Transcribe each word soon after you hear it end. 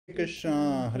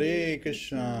Krishna, Hare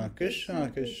Krishna, Krishna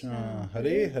Krishna,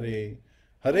 Hare Hare,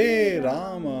 Hare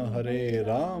Rama,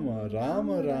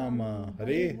 Rama Rama,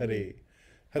 Hare Hare,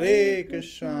 Hare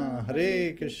Krishna,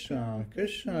 Krishna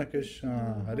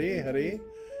Krishna, Hare Hare,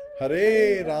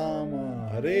 Hare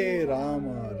Rama,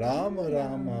 Rama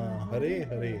Rama, Hare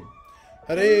Hare,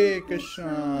 Hare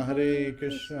Krishna,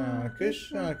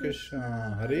 Krishna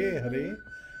Krishna, Hare Hare,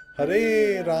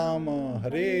 Hare Rama,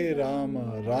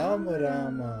 Rama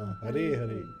Rama, Hare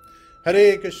Hare.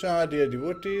 Hare Krishna, dear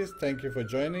devotees, thank you for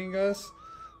joining us.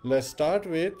 Let's start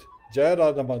with Jai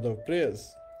Radha Madhav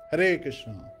prayers. Hare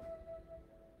Krishna.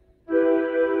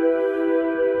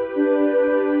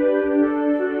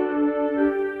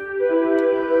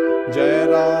 Jai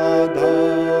Radha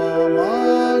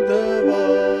Madhava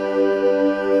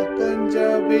Kunja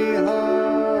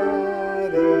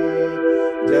Bihari,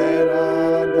 Jai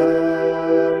Radha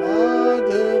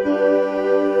Madhava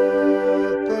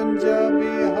Kunja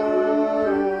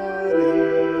Bihari,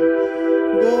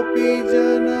 Gopi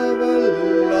Jana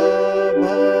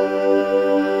Vallabha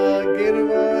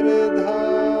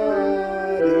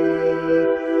Girvardhari,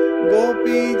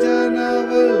 Gopi Jana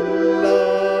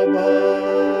Vallabha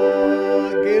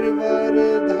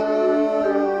Girvardhari,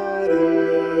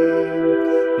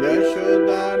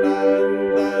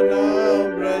 Yashodanandana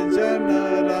Vrajana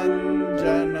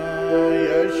Ranjana,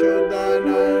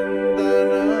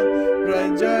 Yashodanandana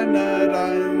Vrajana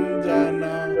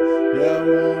Ranjana,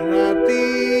 Yamuna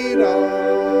Tira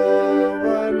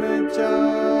Vanachari,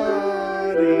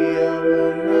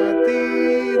 Yamuna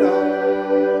Tira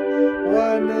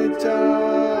Vanachari,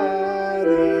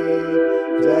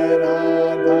 Jai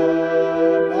Radha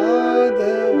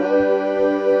Madhava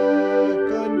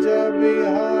Kunja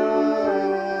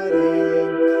Bihari,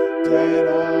 Jai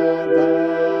Radha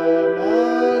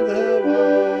Madhava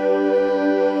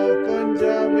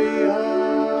Kunja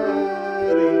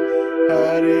Bihari,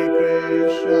 Hare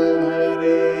Krishna,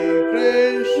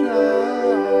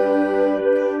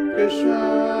 Krishna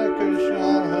Krishna,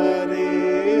 Hare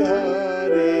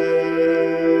Hare,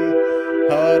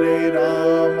 Hare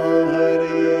Rama,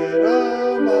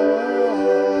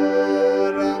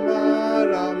 Rama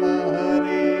Rama,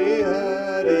 Hare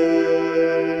Hare,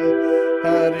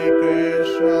 Hare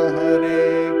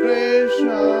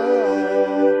Krishna,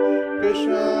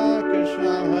 Krishna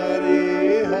Krishna, Hare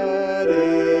Hare,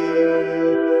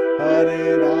 Hare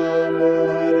Rama,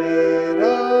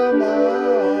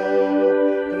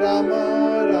 Rama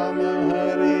Rama,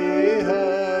 Hare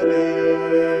Hare,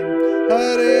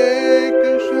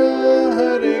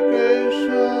 Hare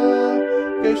Krishna,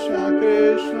 Krishna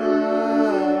Krishna,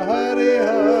 Hare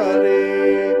Hare,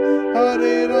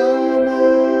 Hare Rama,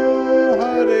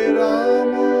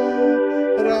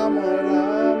 Rama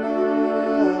Rama,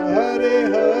 Hare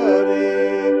Hare,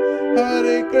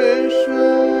 Hare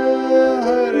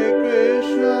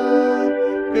Krishna,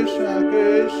 Krishna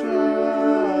Krishna,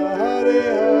 Hare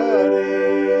Hare,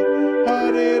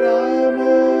 Hare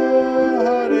Rama,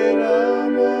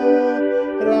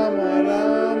 Rama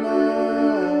Rama,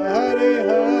 Hare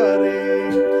Hare,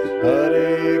 Hare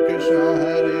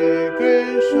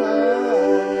Krishna,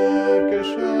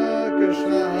 Krishna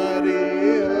Krishna, Hare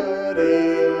Hare,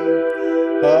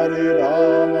 Hare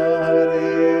Rama,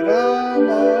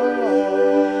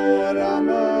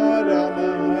 Rama Rama,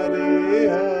 Hare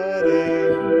Hare,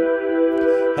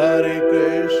 Hare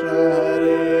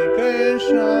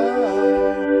Krishna,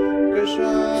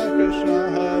 Krishna Krishna,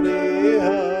 Hare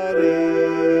Hare,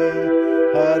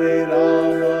 Hare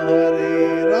Rama,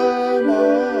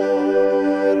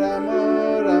 Rama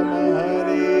Rama,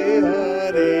 Hare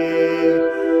Hare,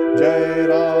 Jai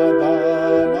Radha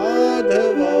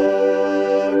Madhava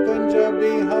Kunja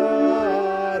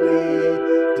Bihari,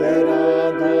 Jai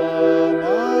Radha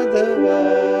Madhava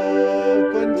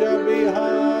Kunja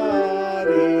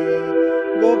Bihari,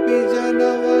 Gopi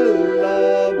Jana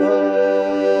Vallabha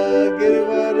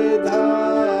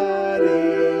Girvardhari,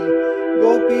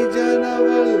 Gopi Jana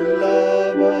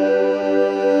Vallabha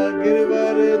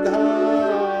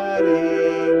Girvardhari,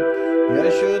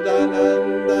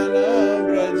 Yashodanandana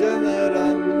Vrajana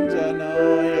Ranjana,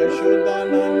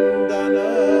 Yashodanandana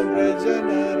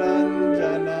Vrajana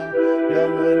Ranjana,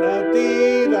 Yamuna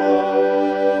Tira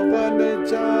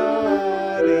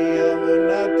Vanachari,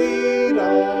 Yamuna Tira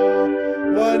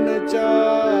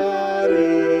Vanachari,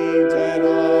 Jai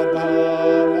Radha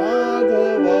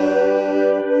Madhava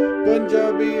Kunja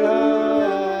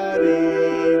Bihari,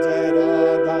 Jai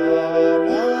Radha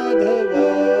Madhava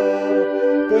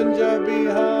Kunja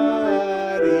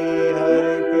Bihari,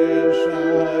 Hare Krishna,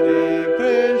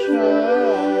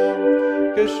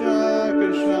 Krishna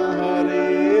Krishna, Hare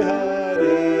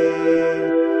Hare,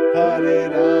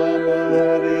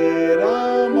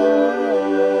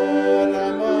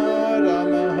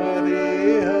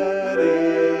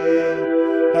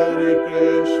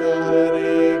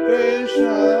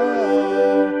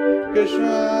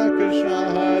 Krishna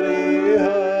Hare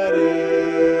Hare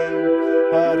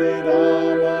Hare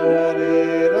Rama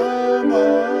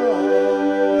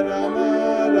Rama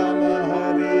Rama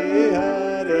Hare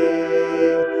Hare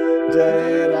Jai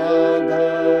Radha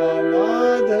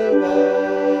Madhava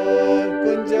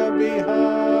Kunj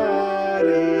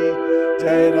Bihari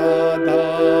Jai Radha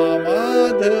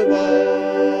Madhava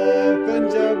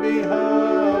Kunj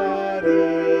Bihari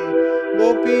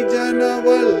Gopi Jana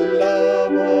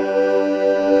Vallabha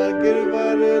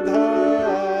Girvardhari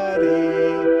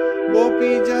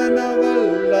Gopi Jana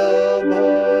Vallabha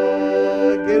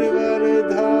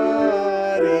Girvardhari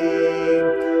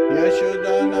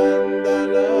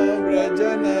Yashodanandana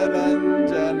Vrajana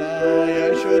Ranjana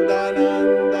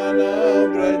Yashodanandana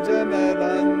Vrajana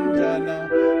Ranjana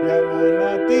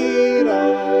Yamuna Tira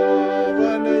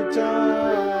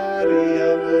Vanachari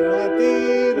Yamuna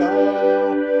Tira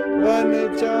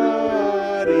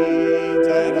Vanachari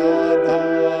Jai Radha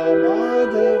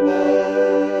Madhava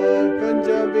Kunj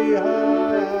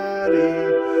Bihari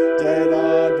Jai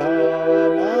Radha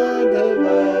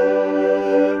Madhava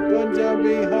Kunj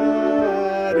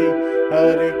Bihari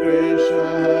Hare Krishna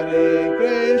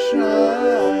Krishna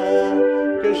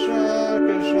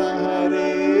Krishna Hare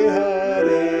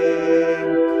Hare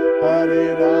Hare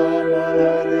Rama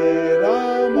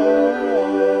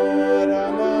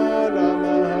Rama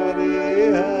Rama Hare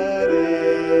Hare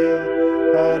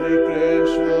Hare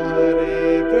Krishna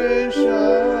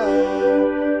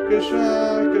Krishna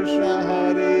Krishna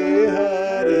Hare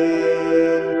Hare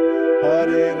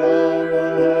Hare Rama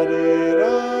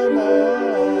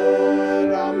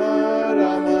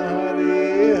Rama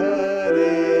Hare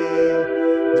Hare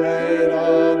Jai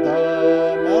Radha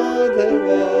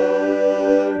Madhava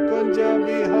Kunj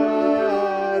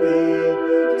Bihari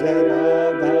Jai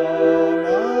Radha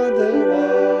Madhava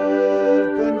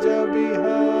Kunj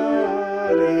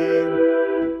Bihari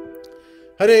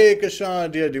Hare Krishna,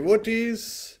 dear devotees,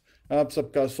 आप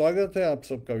सबका स्वागत है, आप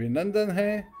सबका अभिनंदन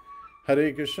है.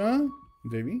 हरे कृष्णा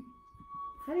देवी.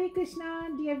 हरे Krishna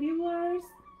dear viewers,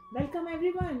 welcome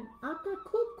everyone. आपका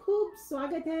खूब खूब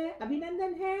स्वागत है,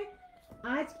 अभिनंदन है.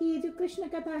 आज की ये जो कृष्ण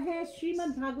कथा है,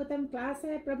 श्रीमद् भागवतम क्लास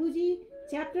है. प्रभु जी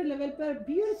चैप्टर लेवल पर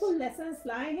ब्यूटीफुल लेसन्स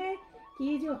लाए हैं कि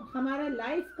ये जो हमारा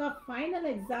लाइफ का फाइनल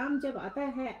एग्जाम जब आता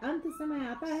है, अंत समय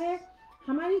आता है,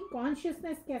 हमारी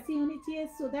कॉन्शियसनेस कैसी होनी चाहिए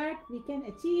so that we can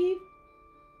achieve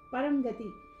परम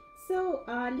गति. सो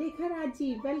लेखराज जी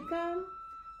वेलकम,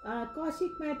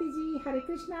 कौशिक महती जी हरे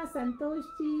कृष्णा, संतोष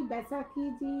जी, बैसाखी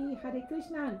जी हरे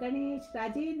कृष्णा, गणेश,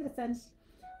 राजेंद्र,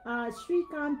 श्री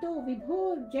कांतो,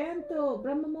 विभोर, जयंतो,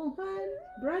 ब्रह्ममोहन,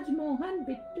 ब्रजमोहन,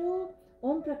 बिट्टू,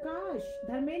 ओम प्रकाश,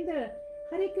 धर्मेंद्र.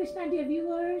 हरे कृष्णा डियर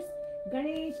व्यूअर्स.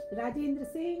 गणेश, राजेंद्र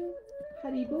सिंह,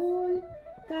 हरि बोल,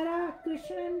 करा,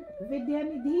 कृष्ण,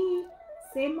 विद्यानिधि,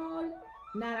 सेमोल,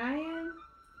 नारायण.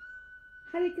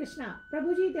 हरे कृष्णा.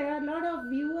 प्रभु जी there are lot of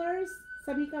viewers,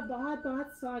 सभी का बहुत बहुत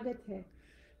स्वागत है.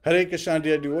 Hare Krishna,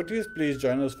 dear devotees, please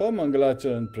join us for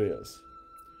Mangalacharan prayers.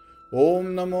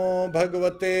 Om Namo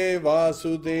Bhagavate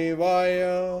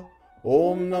Vasudevaya.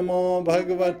 Om Namo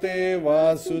Bhagavate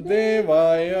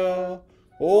Vasudevaya.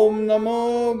 Om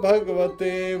Namo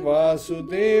Bhagavate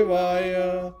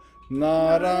Vasudevaya.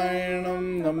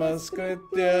 Narayanam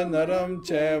Namaskritya Naram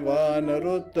Chaiva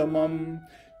Narottamam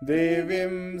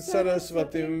Devim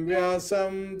Saraswatim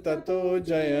Vyasam Tato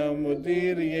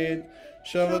Jayamudiriyet.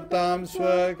 Shavatam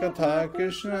Swakatha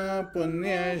Krishna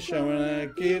Punya Shavana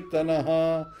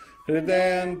Kirtanaha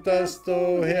Hridayantasto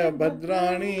Hya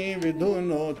Bhadrani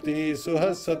Vidhunoti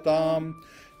Suhasatam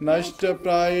Nashta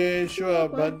Prayeshu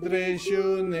Abhadreshu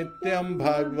Nityam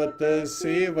Bhagavata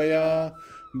Sevaya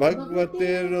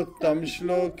Bhagavatir Uttam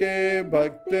Shloke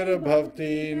Bhaktir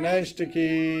Bhavti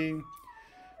Nashtaki.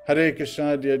 Hare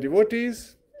Krishna, dear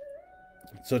devotees.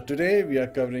 So today we are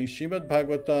covering Srimad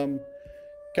Bhagavatam,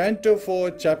 Canto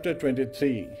 4, Chapter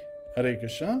 23. Hare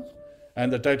Krishna.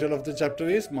 And the title of the chapter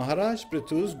is Mahārāja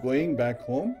Pṛthu's Going Back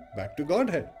Home, Back to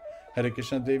Godhead. Hare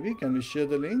Krishna Devi, can we share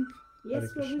the link?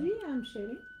 Yes, Prabhuji, I am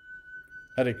sharing.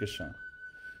 Hare Krishna.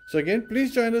 So again,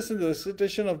 please join us in the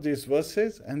recitation of these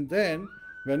verses. And then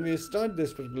when we start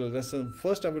this particular lesson,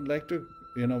 first I would like to,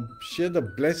 share the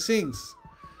blessings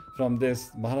from this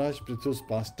Mahārāja Pṛthu's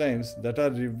pastimes that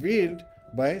are revealed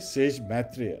by sage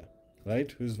Maitreya,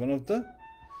 right? Who is one of the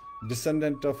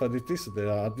descendant of Aditi, so they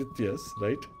are Adityas,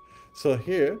 right? So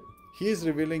here he is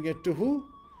revealing it to who?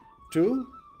 To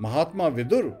Mahatma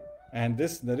Vidur. And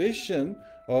this narration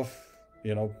of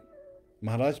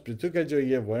महाराज पृथु का जो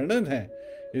ये वर्णन है,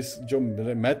 इस जो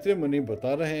मैत्रेय मुनि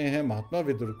बता रहे हैं महात्मा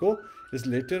विदुर को, इस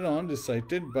later on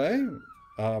recited bye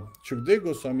Sukhdev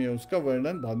Goswami. उसका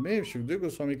वर्णन बाद में सुखदेव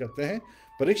गोस्वामी करते हैं,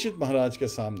 परीक्षित महाराज के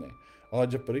सामने, और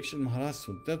जब परीक्षित महाराज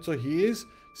सुनते हैं तो he is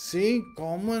seeing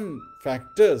common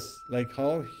factors like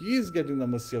how he is getting the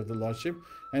mercy of the Lordship,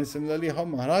 and similarly how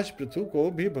महाराज पृथु को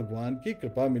भी भगवान की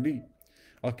कृपा मिली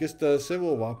और किस तरह से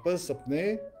वो वापस अपने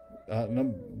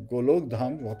गोलोक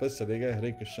धाम वापस चले गए.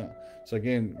 हरे Krishna. So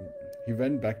again he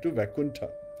went back to Vaikuntha.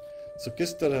 सो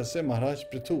किस तरह से महाराज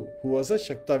पृथु हु वाज अ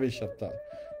शक्तावेश अवतार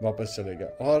वापस चले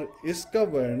गए, और इसका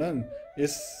वर्णन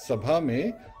इस सभा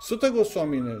में सुत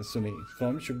गोस्वामी ने सुनी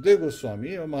फ्रॉम सुखदेव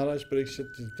गोस्वामी और महाराज परीक्षित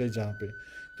थे जहाँ पे.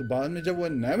 तो बाद में जब वो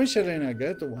नैमिषारण्य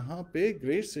गए तो वहाँ पे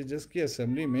ग्रेट सेजेस की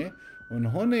असेंबली में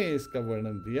उन्होंने इसका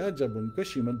वर्णन दिया जब उनको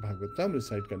श्रीमद् भागवतम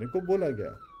रिसाइट करने को बोला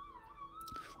गया,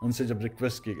 उनसे जब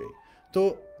रिक्वेस्ट की गई. तो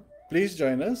please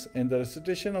join us in the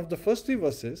recitation of the first 3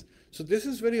 versus. So this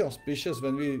is very auspicious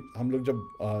when हम लोग जब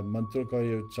मंत्रों का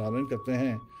ये उच्चारण करते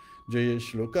हैं, जो ये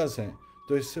श्लोकास हैं,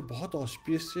 तो इससे बहुत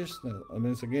ऑस्पिशियस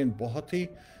मीन्स अगेन बहुत ही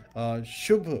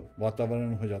शुभ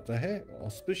वातावरण हो जाता है.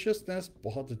 ऑस्पिशियसनेस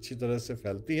बहुत अच्छी तरह से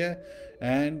फैलती है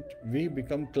and we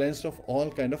become cleansed of all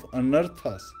kind of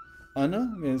अनर्थस. On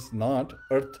means not,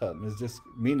 earth means जिस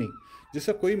मीनिंग,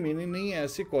 जिसका कोई मीनिंग नहीं है,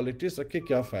 ऐसी क्वालिटीज रख के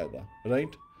क्या फ़ायदा,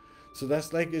 right? So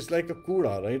that's like, it's like a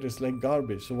kuda, right? It's like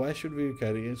garbage. So why should we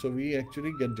carry it? So we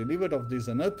actually get delivered of these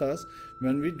anarthas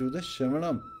when we do the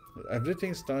shravanam.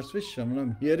 Everything starts with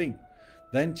shravanam, hearing,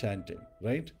 then chanting,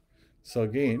 right? So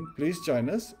again, please join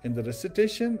us in the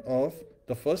recitation of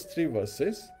the first 3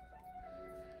 verses.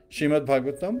 Srimad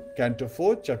Bhagavatam, Canto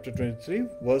 4, Chapter 23,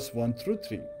 verse 1 through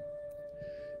 3.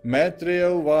 Maitreya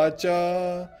Uvacha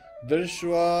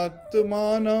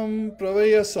दृष्ट्वात्मानं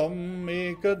प्रवयसम्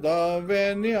एकदा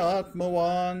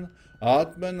वैन्यात्मवान्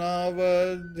आत्मनावधिताशेष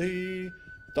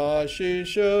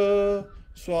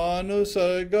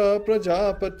स्वानुसर्ग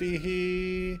प्रजापतिः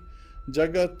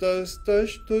जगतस्तुष्यश्चापि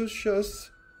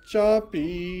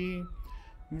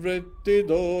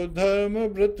वृत्तिदो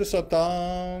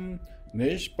धर्मवृत्तसतां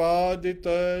निष्पादितश्वरादेशो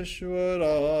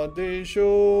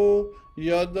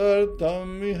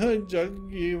यदर्थम् इह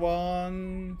जज्ञिवान्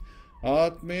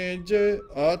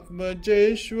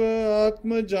आत्मजेष्व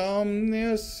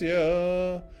आत्मजाम्यस्य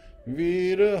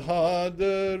वीरहादरुदतिम्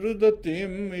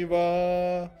इव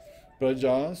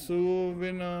प्रजासु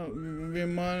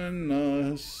विमनश्वैकः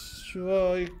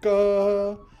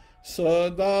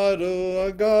सदारो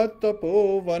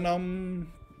अगातपोवनम्.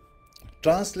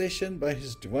 Translation by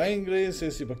His Divine Grace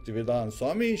A.C. Bhaktivedanta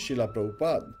Swami Srila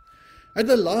Prabhupada. At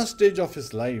the last stage of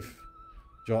his life,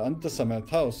 जो अंत समय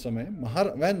था उस समय,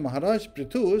 when Mahārāja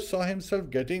Pṛthu saw himself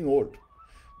getting old,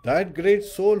 that great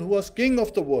soul who was king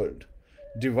of the world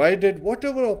divided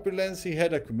whatever opulence he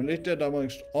had accumulated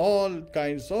amongst all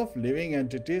kinds of living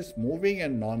entities, moving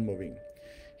and non-moving.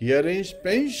 He arranged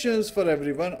pensions for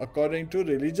everyone according to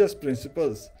religious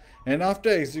principles, and after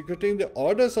executing the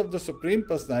orders of the Supreme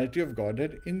Personality of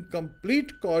Godhead in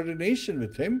complete coordination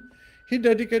with him, he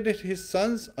dedicated his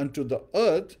sons unto the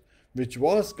earth, which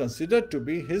was considered to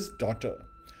be his daughter.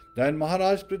 Then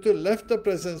Mahārāja Pṛthu left the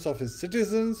presence of his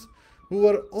citizens, who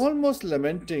were almost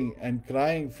lamenting and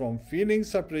crying from feeling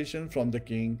separation from the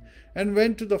king, and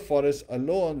went to the forest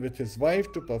alone with his wife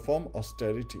to perform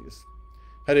austerities.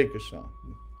 Hare Krishna.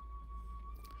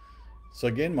 So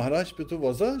again, Mahārāja Pṛthu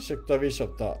was a Shaktavesh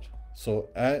avatar.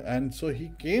 So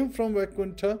he came from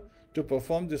Vaikuntha to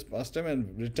perform this pastime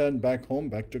and return back home,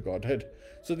 back to Godhead.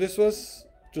 So this was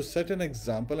to set an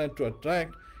example and to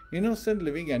attract innocent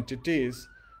living entities,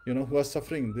 who are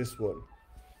suffering in this world.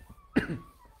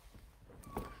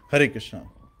 Hare Krishna.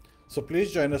 So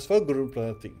please join us for Guru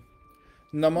Pranati.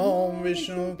 Namo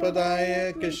Vishnu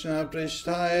Padaya Krishna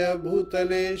Prishtaya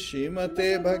Bhutale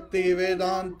Shrimate Bhakti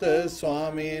Vedanta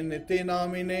Swami Niti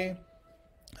Namine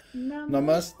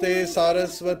Namaste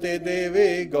Saraswate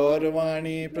Deve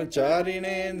Gauravani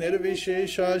Pracharine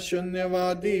Nirvishesha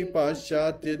Shunyavadi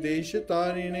Paschatya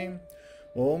Deshatarine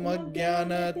Om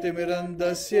Ajnana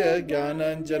Timirandasya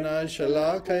Jnananjana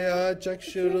Shalakaya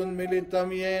Chakshurun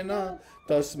Militam Yena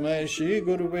Tasmai Shri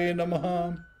Guruve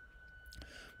Namaha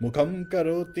Mukham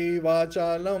Karoti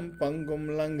Vachalam Pangum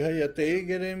Langhayate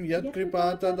Girim Yat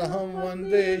Kripa Tadaham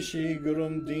Vande Shri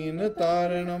Gurum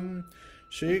Deenataranam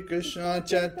Shri Krishna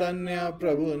Chaitanya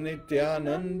Prabhu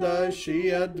Nityananda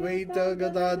Shri Advaita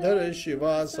Gadadhara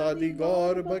Shiva Sadi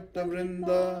Gaur Bhakta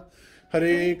Vrinda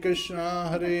Hare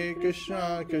Krishna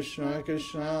Krishna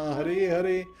Krishna Hare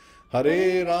Hare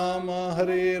Hare Rama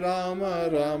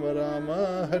Rama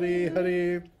Rama Hare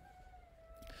Hare.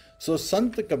 So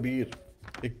Sant Kabir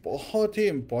एक बहुत ही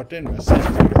important message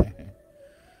दे गए हैं.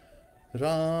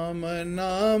 राम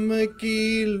नाम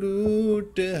की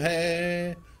लूट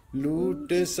है,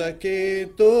 लूट सके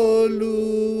तो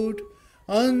लूट,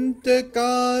 अंत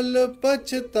काल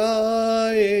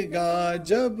पछताएगा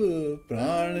जब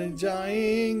प्राण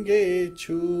जाएंगे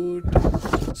छूट.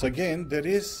 So again, there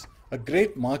is a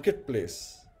great marketplace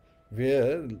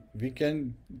where we can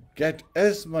get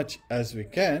as much as we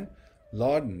can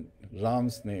Lord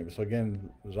Ram's name. So again,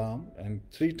 Ram, and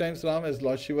 3 times Ram as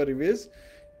Lord Shiva reveals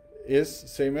is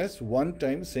same as 1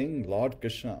 time saying Lord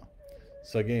Krishna.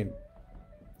 So again,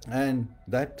 and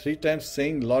that 3 times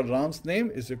saying Lord Ram's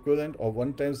name is equivalent, or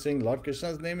 1 time saying Lord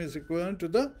Krishna's name is equivalent to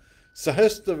the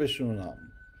Sahasra Vishnu Nam.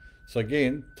 So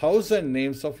again, 1000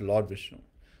 names of Lord Vishnu.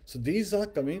 So these are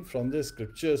coming from the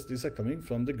scriptures, these are coming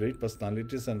from the great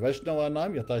personalities. And Vaishnava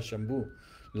Nam Yata Shambhu,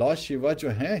 Lord Shiva जो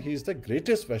हैं, he is the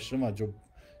greatest Vaishnava, जो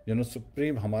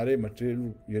supreme हमारे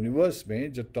material universe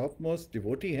में जो top most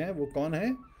devotee हैं, वो कौन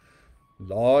है?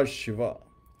 Lord Shiva,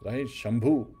 right?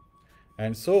 Shambhu.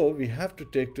 And so we have to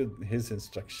take to his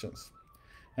instructions.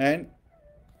 And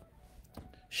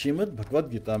Srimad Bhagavad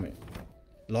Gita में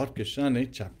Lord Krishna ने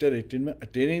chapter 18 में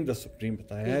attaining the supreme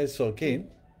बताया है. So again,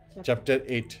 chapter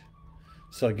 8.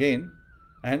 So again,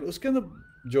 and उसके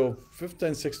अंदर जो 5th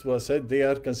and 6th verse है, they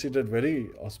are considered very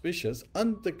auspicious.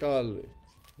 अंतकाल,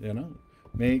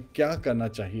 में क्या करना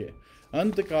चाहिए?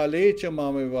 अंतकाले च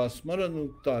मामेवा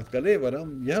स्मरणुक्ता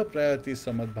कलेवरम यह प्रयाति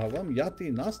समद्भावम याति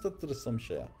नास्तत्र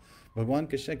संशया. भगवान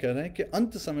कृष्ण कह रहे हैं कि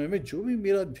अंत समय में जो भी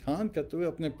मेरा ध्यान करते हुए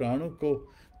अपने प्राणों को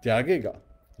त्यागेगा,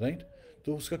 राइट,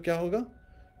 तो उसका क्या होगा?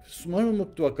 स्मरण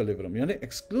मुक्त्वा कलेवरम, यानी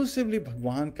एक्सक्लूसिवली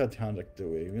भगवान का ध्यान रखते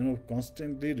हुए,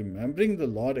 constantly remembering the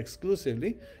Lord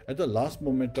exclusively at the last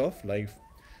moment of life,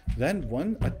 then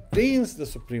one attains the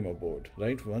supreme abode,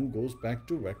 right? One goes back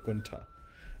to Vaikuntha.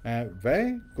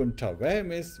 Vaikuntha, Vai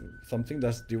means something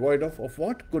that's devoid of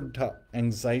what? Kuntha,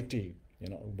 anxiety,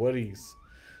 worries.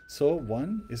 So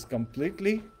one is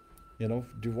completely,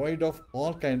 devoid of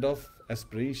all kind of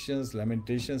aspirations,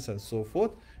 lamentations and so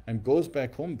forth, and goes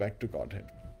back home, back to Godhead.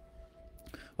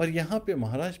 और यहाँ पे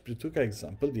महाराज पृथु का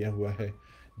example दिया हुआ है,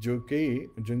 जो कि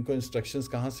जिनको इंस्ट्रक्शंस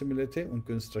कहाँ से मिले थे?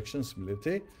 उनको इंस्ट्रक्शंस मिले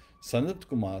थे सनत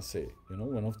कुमार से,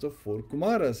 one of the 4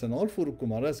 Kumaras, and all 4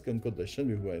 Kumaras के उनको दर्शन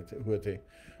भी हुए थे.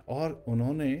 और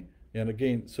उन्होंने, and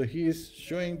again, so he is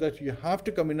showing that you have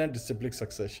to come in a disciplic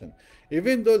succession.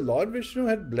 Even though Lord Vishnu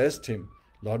had blessed him,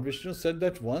 Lord Vishnu said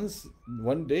that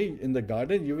one day in the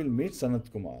garden you will meet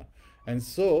Sanat Kumar. And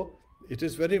so it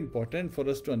is very important for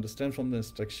us to understand from the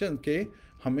instruction कि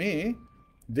हमें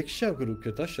दीक्षा गुरु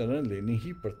के तथा शरण लेनी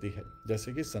ही पड़ती है.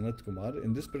 जैसे कि Sanat Kumar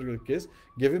in this particular case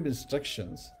gave him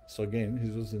instructions. So again, he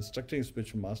was instructing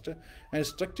spiritual master, and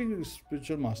instructing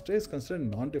spiritual master is considered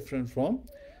non-different from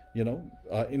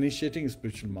initiating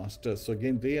spiritual master. So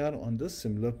again, they are on the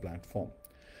similar platform.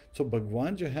 So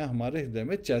भगवान जो है हमारे हृदय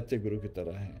में चैत्य गुरु की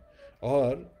तरह हैं.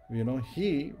 और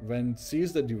he when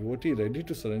sees the devotee ready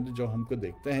to surrender, जो हमको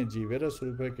देखते हैं जीवेरा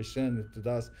स्वरूप है कृष्ण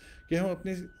नित्यदास, कि हम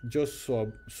अपनी जो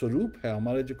स्वरूप है,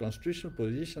 हमारा जो कॉन्स्टिट्यूशनल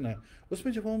पोजीशन है,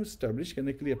 उसमें जब हम इस्टेब्लिश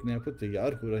करने के लिए अपने आप को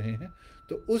तैयार हो रहे हैं,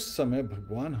 तो उस समय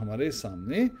भगवान हमारे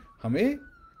सामने हमें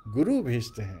गुरु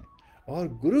भेजते हैं, और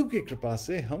गुरु की कृपा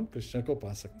से हम कृष्ण को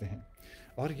पा सकते हैं.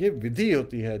 और ये विधि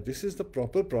होती है, this is the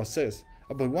proper process.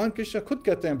 अब भगवान कृष्ण खुद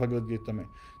कहते हैं भगवद गीता में,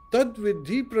 तद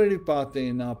विधि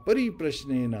प्रणिपातेन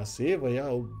परिप्रश्नेन सेवया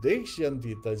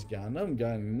उपदेक्ष्यन्ति तज्ज्ञानम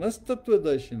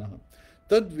ज्ञानिनस्तत्वदर्शिनः.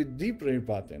 तद विधि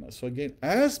प्रणिपातेन. So again,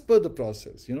 as per the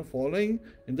process, following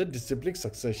in the disciplic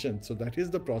succession. So that is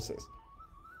the process.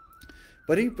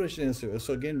 Pariprashnena seva.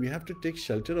 So again, we have to take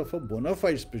shelter of a bona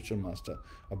fide spiritual master.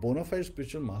 A bona fide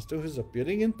spiritual master who is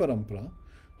appearing in parampara,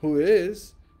 who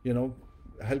is,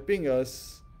 helping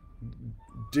us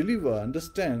deliver,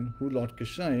 understand who Lord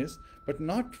Krishna is, but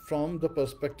not from the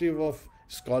perspective of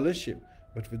scholarship,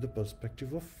 but with the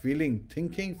perspective of feeling,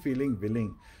 thinking, feeling,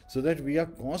 willing, so that we are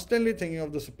constantly thinking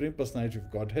of the Supreme Personality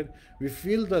of Godhead. We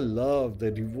feel the love,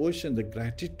 the devotion, the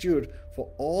gratitude for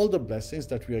all the blessings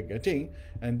that we are getting,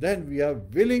 and then we are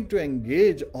willing to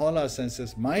engage all our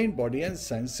senses, mind, body and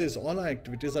senses, all our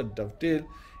activities are dovetailed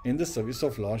in the service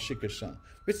of Lord Shri Krishna,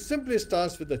 which simply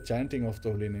starts with the chanting of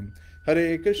the holy name.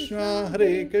 Hare Krishna,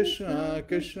 Krishna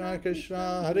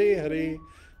Krishna, Hare Hare,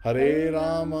 Hare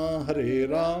Rama,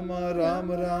 Rama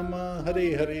Rama,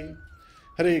 Hare Hare,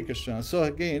 Hare Krishna. So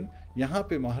again, यहाँ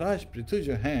पे महाराज पृथु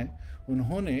जो हैं,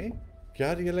 उन्होंने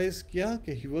क्या realise किया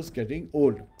कि he was getting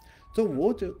old. तो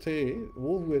वो जो थे,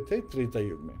 वो हुए थे त्रेता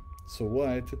युग में. So वो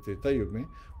आए थे त्रेता युग में.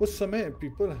 उस समय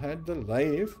people had the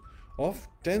life of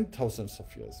 10,000s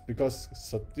of years, because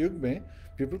Satyug में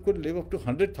people could live up to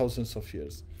 100,000s of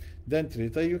years. Then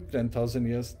Treta Yug 10,000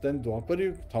 years, then Dwapar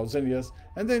Yug 1,000 years,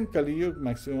 and then Kali Yug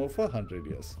maximum of 100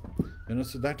 years.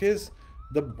 So that is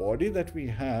the body that we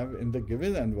have in the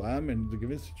given environment, the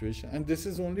given situation, and this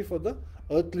is only for the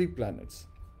earthly planets.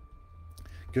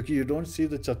 क्योंकि you don't see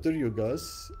the Chatur Yugas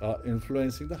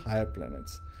influencing the higher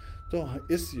planets. So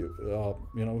is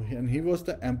and he was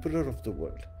the emperor of the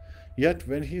world. Yet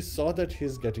when he saw that he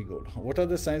is getting old, what are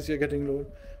the signs you are getting old?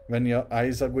 When your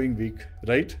eyes are going weak,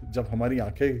 right? जब हमारी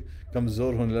आंखें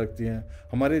कमज़ोर होने लगती हैं,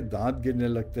 हमारे दांत गिरने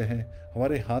लगते हैं,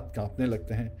 हमारे हाथ कांपने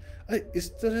लगते हैं, इस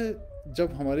तरह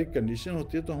जब हमारी कंडीशन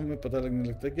होती है तो हमें पता लगने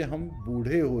लगता है कि हम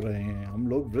बूढ़े हो रहे हैं, हम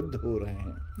लोग वृद्ध हो रहे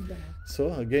हैं.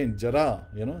 So again, जरा,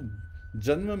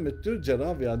 Janma, Mrityu,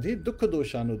 Jara, Vyadhi, Dukkha,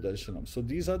 Doshanudarshanam. So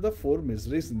these are the 4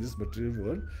 miseries in this material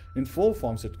world. In 4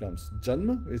 forms it comes.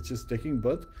 Janma, which is taking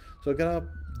birth. So अगर आप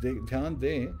ध्यान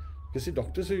दें, किसी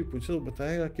डॉक्टर से भी पूछो तो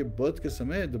बताएगा कि बर्थ के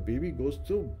समय the baby goes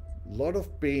through lot of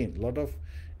pain, lot of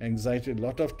anxiety,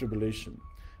 lot of tribulation.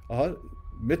 और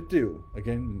मृत्यु,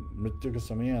 again, मृत्यु के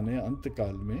समय आने अंत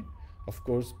काल में, of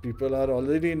course people are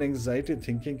already in anxiety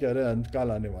thinking कि अरे अंत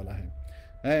काल आने वाला है.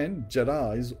 And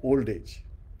Jara is old age.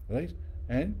 Right?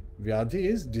 And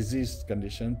Vyadhi is disease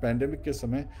condition. Pandemic के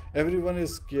समय everyone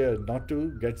is scared not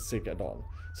to get sick at all.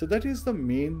 So that is the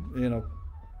main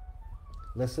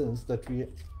lessons that we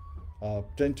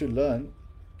tend to learn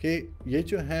कि ये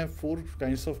जो है 4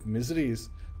 kinds of miseries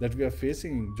that we are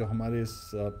facing जो हमारे इस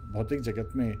भौतिक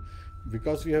जगत में,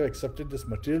 because we have accepted this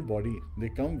material body, they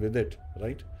come with it,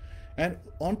 right? And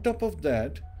on top of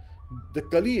that, the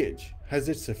Kali age has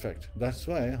its effect. That's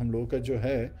why हम लोगों का जो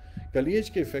है Kali age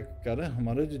के effect के कारण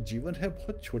हमारा जो जीवन है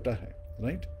बहुत छोटा है,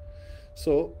 right?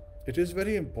 So it is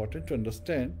very important to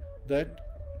understand that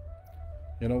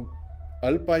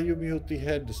अल्पायु भी होती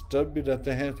है, डिस्टर्ब भी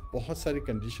रहते हैं, बहुत सारी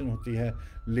कंडीशन होती है,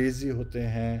 लेजी होते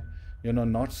हैं,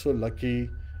 not so lucky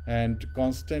and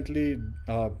constantly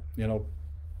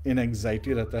in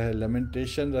anxiety रहता है,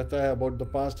 लेमेंटेशन रहता है about the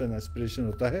past and aspiration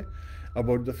होता है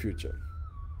अबाउट द फ्यूचर.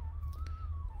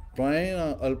 प्रायण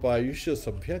अल्पायुष्य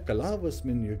सभ्य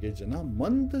कलावस्मिन युगे जना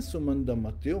मंद सुमंद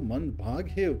मत्यो मंद भाग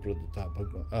हे उपरुद्धता.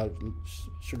 भगवान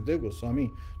सुखदेव गोस्वामी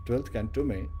 12th कैंटो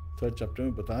में 3rd चैप्टर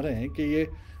में बता रहे हैं कि ये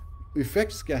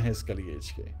इफेक्ट्स क्या हैं इस कली एज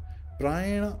के.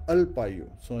 प्रायण अल्पायु,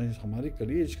 सो हमारी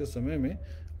कली एज के समय में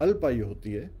अल्पायु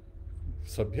होती है.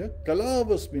 सभ्य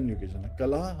कलावस्मिन युगे जना,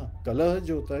 कलह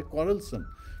जो होता है, quarrelsome.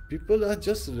 People are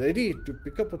just ready to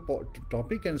pick up a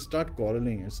topic and start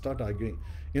quarreling and start arguing.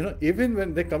 Even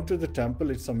when they come to the temple,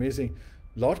 it's amazing.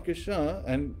 Lord Krishna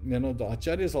and the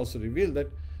acharyas also reveal that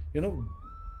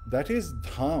that is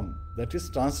dham, that is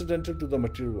transcendental to the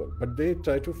material world. But they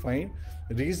try to find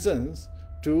reasons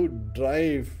to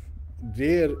drive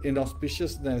their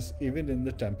inauspiciousness even in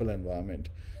the temple environment,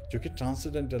 जो कि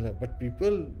transcendental है. But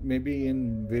people may be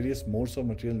in various modes of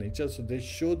material nature, so they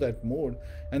show that mode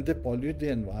and they pollute the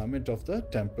environment of the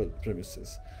temple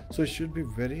premises. So we should be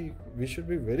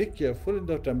very careful in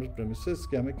the temple premises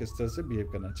कि हमें किस तरह से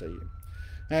behave करना चाहिए.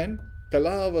 And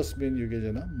kalavasmin yuge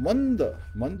jana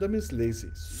manda means lazy.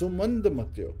 Sumanda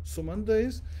matyo. Sumanda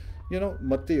is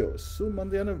matyo.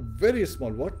 Sumanda very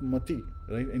small. What mati,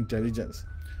 right? Intelligence.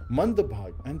 Manda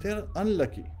bhag, and they are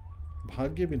unlucky.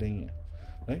 Bhagya bhi nahi hai,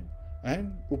 right?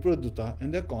 And upraduta,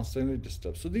 and they are constantly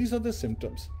disturbed. So these are the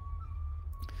symptoms.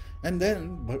 And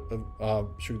then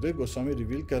Shukdev Goswami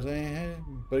reveal कर रहे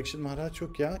हैं परीक्षित महाराज को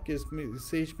क्या कि इसमें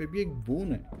इस as में भी एक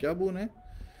boon है. क्या boon है?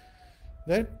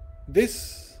 That this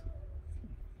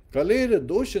कलेर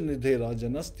दोष निधे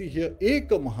राजन अस्ति ह्य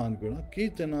एक महान गुण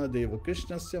कीर्तना देव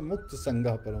कृष्णस्य मुक्त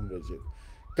संगा परम व्रजित.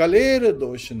 कलेर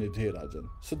दोष निधे राजन.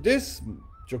 So this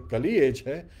जो कली एज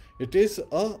है, it is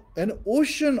an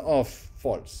ocean of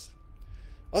faults.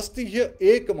 अस्ति ह्य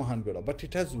एक महान गुण, but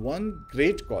it has one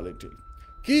great quality.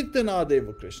 Kirtana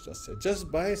Deva Krishnasya,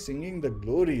 just by singing the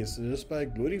glories, just by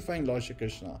glorifying Lord Shri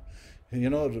Krishna,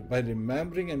 by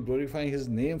remembering and glorifying his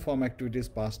name form activities,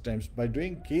 pastimes, by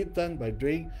doing kirtan, by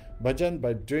doing bhajan,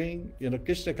 by doing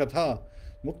Krishna Katha,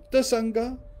 Mukta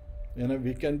Sangha,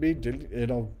 we can be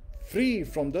free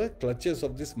from the clutches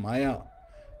of this Maya.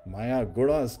 Maya,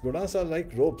 Gunas are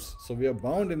like ropes. So we are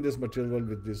bound in this material world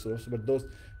with these ropes, but those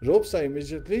ropes are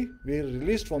immediately, we are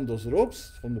released from those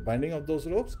ropes, from the binding of those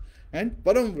ropes, and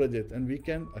Param Vrajit, and we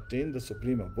can attain the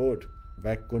supreme abode,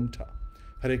 Vaikuntha.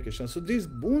 Hare Krishna. So these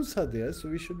boons are there, so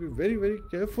we should be very, very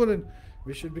careful, and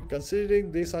we should be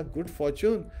considering this our good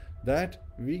fortune that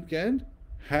we can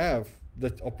have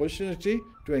the opportunity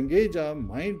to engage our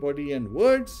mind, body and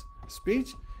words, speech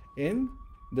in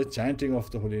the chanting of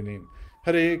the holy name.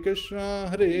 Hare Krishna,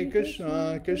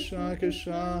 Krishna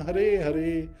Krishna, Hare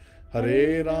Hare,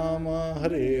 Hare Rama,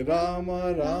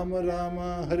 Rama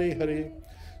Rama, Hare Hare.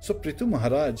 So Pṛthu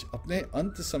Maharaj अपने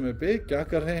अंत समय पे क्या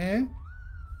कर रहे हैं?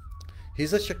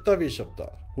 He's a Shaktavesh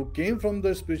avatar who came from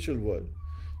the spiritual world,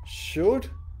 showed,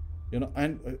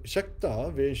 and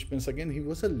Shakta Vesh means again he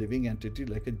was a living entity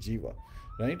like a Jiva,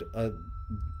 right?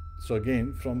 So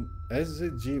again, from as a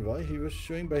Jiva, he was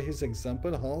showing by his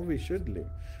example how we should live.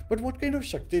 But what kind of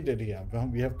Shakti did he have?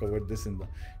 We have covered this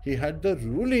he had the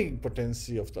ruling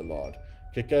potency of the Lord.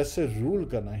 कि कैसे rule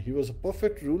करना. He was a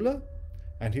perfect ruler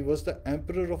and he was the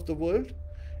emperor of the world.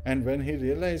 And when he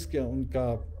realized कि उनका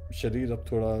शरीर अब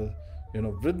थोड़ा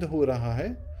वृद्ध हो रहा है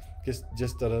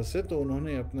जिस तरह से, तो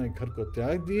उन्होंने अपने घर को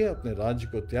त्याग दिया, अपने राज्य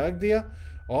को त्याग दिया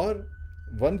और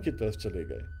वन की तरफ चले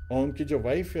गए और उनकी जो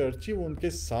वाइफ है अर्ची वो उनके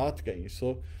साथ गई.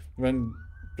 So when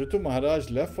Pṛthu Maharaj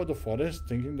left for the forest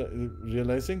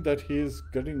realizing that he is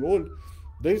getting old,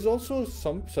 there is also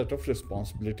some set of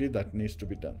responsibility that needs to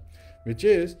be done, which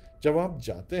is जब आप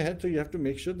जाते हैं तो you have to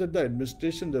make sure that the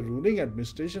administration, the ruling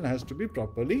administration has to be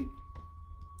properly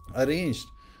arranged.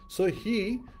 So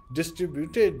he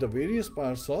distributed the various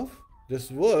parts of this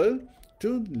world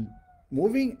to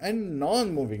moving and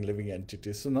non-moving living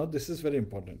entities. So now this is very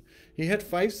important. He had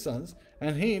 5 sons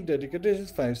and he dedicated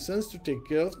his 5 sons to take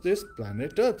care of this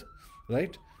planet Earth,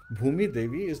 right? Bhumi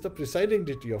Devi is the presiding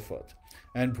deity of Earth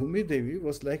and Bhumi Devi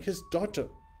was like his daughter.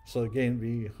 So again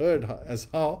we heard as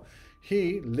how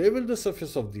he leveled the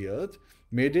surface of the earth,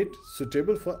 made it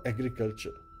suitable for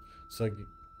agriculture. So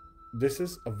this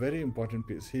is a very important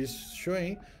piece. He is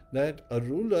showing that a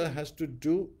ruler has to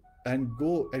do and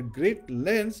go at great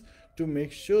lengths to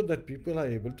make sure that people are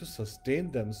able to sustain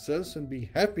themselves and be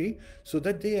happy, so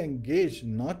that they engage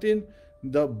not in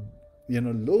the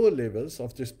lower levels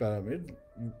of this pyramid,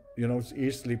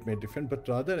 eat, sleep, made different, but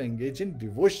rather engage in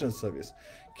devotional service.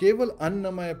 Keval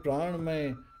annamay,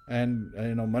 pranamay and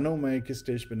manomay ki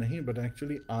stage pe nahi, but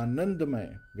actually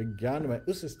anandamay, vigyanmay,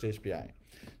 us stage pe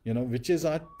aaye, which is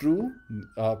our true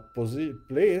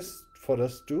place for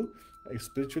us to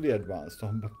spiritually advanced. तो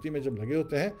हम भक्ति में जब लगे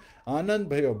होते हैं आनंद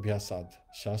भय अभ्यासाद,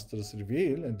 शास्त्र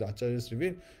reveal and आचार्य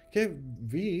reveal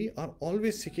कि we are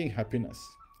always seeking happiness,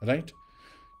 right?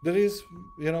 There is,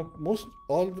 most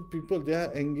all the people, they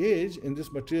are engaged in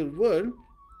this material world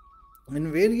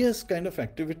in various kind of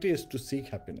activities to seek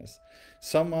happiness.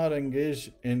 Some are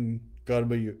engaged in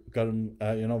karma,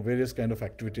 various kind of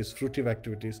activities, fruitive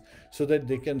activities, so that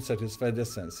they can satisfy their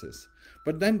senses.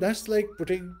 But then that's like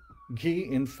putting ghee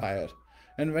in fire.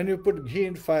 And when you put ghee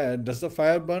in fire, does the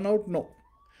fire burn out? No.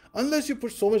 Unless you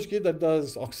put so much ghee that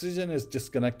the oxygen is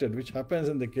disconnected, which happens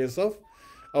in the case of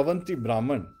Avanti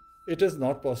Brahman. It is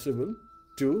not possible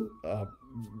to,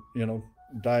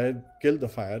 kill the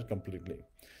fire completely.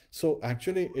 So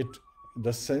actually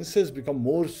the senses become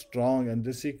more strong and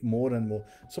they seek more and more.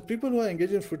 So people who are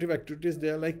engaged in fruitive activities, they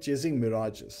are like chasing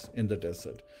mirages in the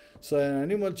desert. So an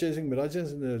animal chasing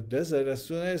mirages in the desert, as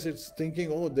soon as it's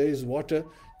thinking, oh, there is water,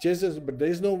 chases, but there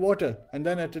is no water. And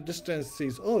then at a distance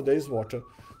sees, oh, there is water.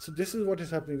 So this is what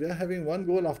is happening. They are having one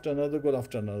goal after another goal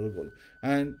after another goal.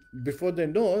 And before they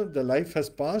know, the life has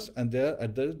passed and they are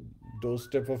at the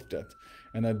doorstep of death.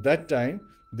 And at that time,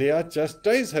 they are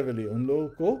chastised heavily. Un logo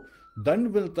ko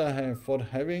dand milta hai for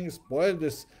having spoiled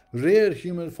this rare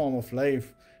human form of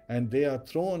life, and they are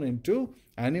thrown into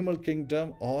animal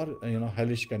kingdom or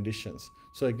hellish conditions.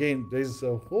 So again, there is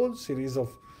a whole series of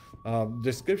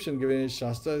description given in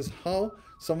Shastra is how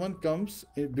someone comes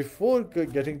before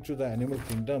getting to the animal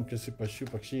kingdom, किसी पशु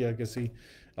पक्षी या किसी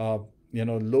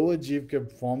lower जीव के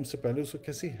form से पहले उसको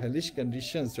कैसी hellish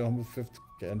conditions जो हम 5th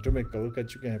canto में cover कर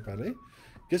चुके हैं पहले,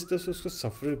 किस तरह से उसको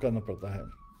suffer करना पड़ता है.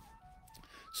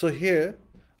 So here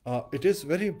it is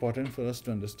very important for us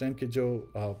to understand कि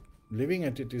जो living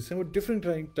entities हैं वो different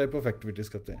type of activities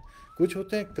करते हैं. कुछ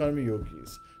होते हैं कर्म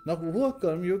yogis. Now who are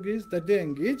कर्म yogis? That they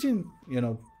engage in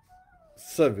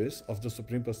service of the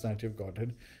Supreme Personality of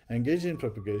Godhead, engage in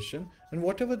propagation, and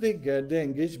whatever they get, they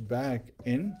engage back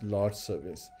in Lord's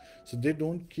service. So they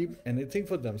don't keep anything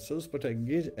for themselves, but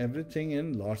engage everything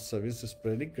in Lord's service,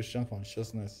 spreading Krishna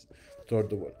consciousness throughout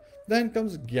the world. Then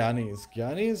comes Jnanis.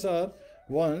 Jnanis are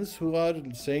ones who are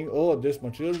saying, oh, this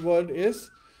material world is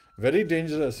very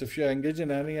dangerous. If you engage in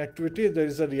any activity, there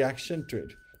is a reaction to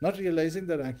it. Not realizing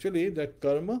that actually that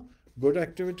karma, good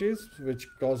activities which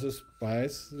causes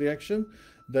pious reaction,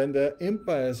 then the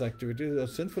impious activities or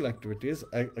sinful activities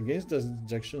against the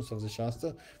injunctions of the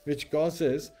Shastra, which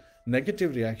causes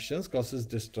negative reactions, causes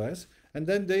distress. And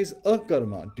then there is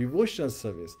akarma, devotional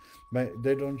service.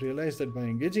 They don't realize that by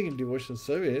engaging in devotional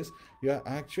service, you are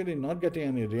actually not getting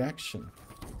any reaction.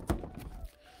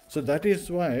 So that is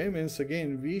why, means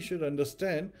again, we should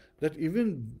understand that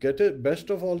even best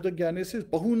of all the Jnanis is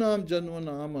Bahunam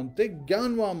Janvanam Ante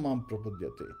Jnanvam Mam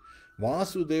Prapadyate.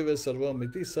 Vasudeva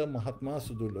sarvamiti sa mahatma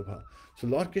sudurlabha. So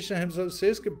Lord Krishna himself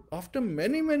says that after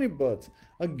many, many births,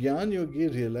 a Gyan Yogi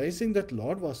realizing that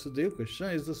Lord Vasudeva Krishna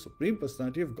is the Supreme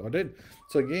Personality of Godhead.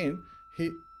 So again,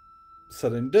 he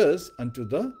surrenders unto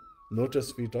the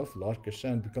lotus feet of Lord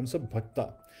Krishna and becomes a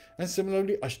Bhakta. And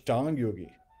similarly, Ashtang Yogi.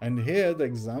 And here the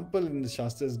example in the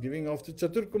Shastra is giving of the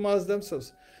Chaturkumars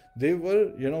themselves. They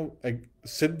were,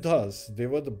 Siddhas. They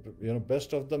were the,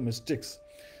 best of the mystics.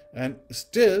 And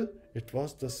still, it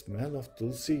was the smell of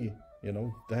Tulsi,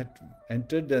 that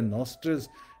entered their nostrils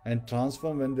and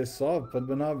transformed when they saw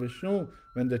Padmanav Vishnu.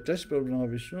 When they touched Padmanav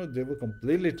Vishnu, they were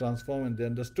completely transformed and they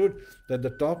understood that the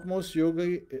topmost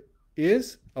yogi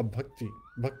is a bhakti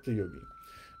yogi.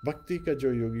 Bhakti ka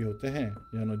jo yogi hote hain,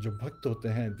 jo bhakt hote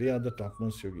hain, they are the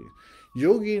topmost yogis.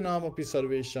 Yogi naam api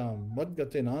sarvesham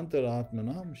madgate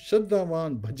nantaratmanam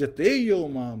shraddhavan bhajate yo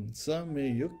mam same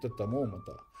yukta tamo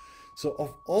mata. So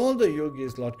of all the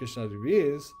yogis Lord Krishna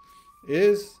reveals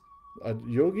is a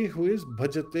yogi who is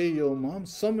bhajate yo mam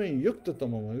same yukta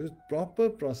tamo mata. With proper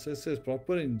processes,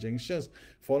 proper injunctions,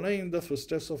 following the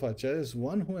footsteps of Acharya, is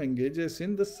one who engages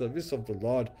in the service of the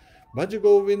Lord. Bhaj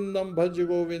Govindam,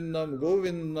 Govindam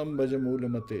Bhaja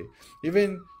Moolamate.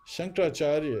 Even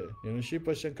Shankaracharya,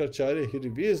 Shipa Shankaracharya, he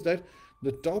reveals that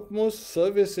the topmost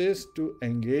service is to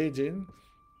engage in,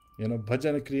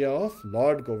 bhajan kriya of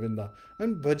Lord Govinda.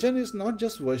 And bhajan is not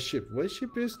just worship.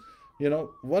 Worship is,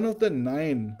 one of the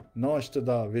 9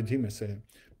 Naashtada Vidhi mein se hai.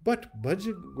 But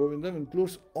Bhaj Govindam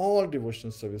includes all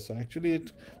devotional service. So actually,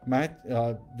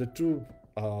 the true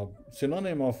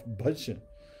synonym of Bhaj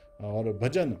or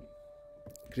Bhajan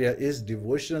Kriya is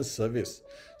devotional service.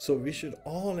 So we should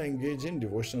all engage in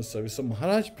devotional service. So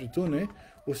Mahārāja Pṛthu ne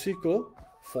usi ko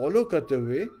follow karte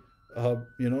hue,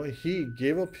 he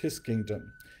gave up his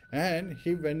kingdom and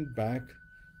he went back.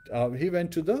 He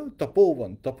went to the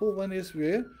Tapovan. Tapovan is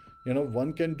where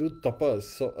one can do tapas.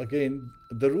 So again,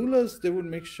 the rulers, they would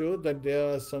make sure that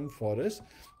there are some forests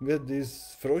where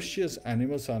these ferocious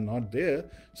animals are not there,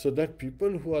 so that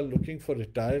people who are looking for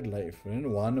retired life,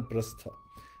 Vanaprastha.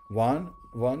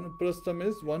 Vanaprastha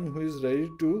means one who is ready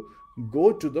to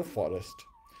go to the forest.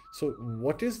 So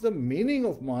what is the meaning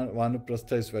of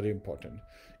Vanaprastha is very important.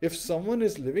 If someone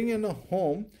is living in a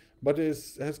home but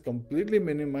has completely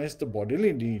minimized the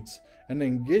bodily needs and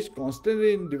engaged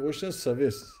constantly in devotional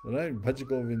service, right? Bhaj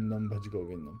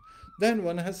Govindam, then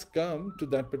one has come to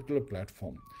that particular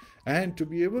platform. And to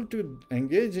be able to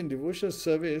engage in devotional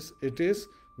service, it is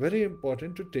very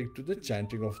important to take to the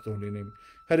chanting of the holy name.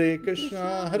 Hare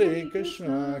Krishna,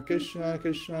 Krishna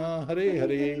Krishna, Hare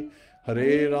Hare,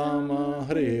 Hare Rama,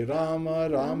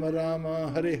 Rama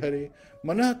Rama, Hare Hare.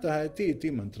 Manata hai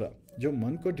iti mantra. जो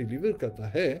मन को deliver करता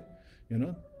है,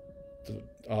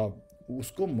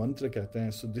 उसको मंत्र कहते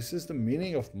हैं. So this is the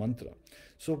meaning of mantra.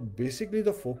 So basically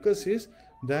the focus is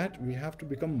that we have to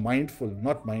become mindful,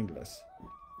 not mindless.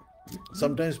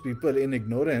 Sometimes people in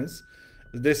ignorance,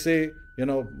 they say,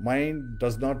 mind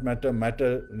does not matter,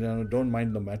 don't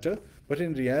mind the matter. But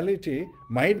in reality,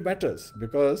 mind matters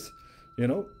because,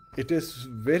 it is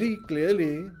very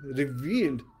clearly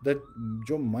revealed that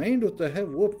जो mind होता है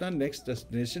वो अपना next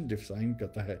destination define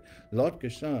करता है. Lord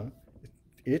Krishna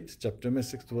 8th chapter में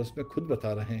 6th verse में खुद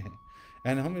बता रहे हैं.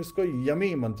 And हम इसको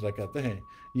यमी मंत्र कहते हैं.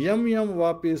 यम यम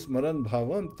वापि स्मरण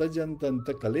भावम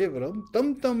तजंतंत कलेवरम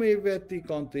तम तम एवैति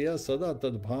कौंतेय सदा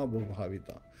तद्भाव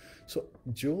भाविता. So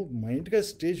जो mind का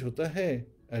stage होता है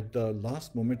at the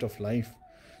last moment of life,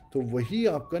 तो वही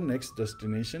आपका next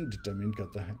destination determine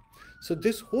करता है. So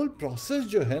this whole process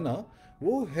जो है ना,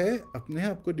 वो है अपने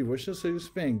आप को devotional service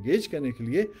पे engage करने के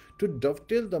लिए to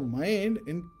dovetail the mind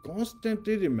in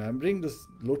constantly remembering the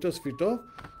lotus feet of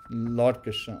Lord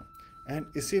Krishna. And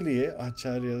इसीलिए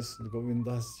Acharya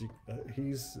Govindas ji,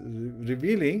 he is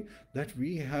revealing that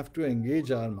we have to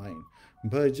engage our mind.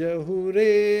 Bhajahu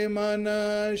re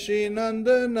mana Shri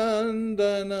Nanda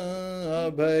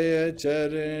Nandana Abhaya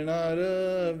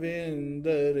Charana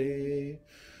Vindare.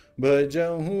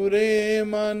 Bhajahu re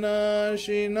mana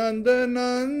Shri Nanda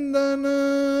Nandana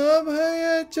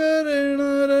Abhaya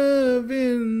Charana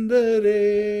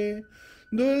Vindare.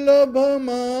 Dulabha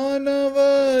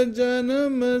manava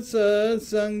janam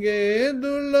satsange,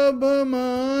 Dulabha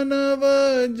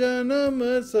manava janam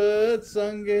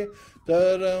satsange,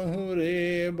 Tarahu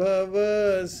re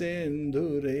bhava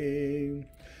sindhure,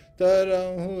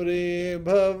 Tarahu re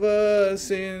bhava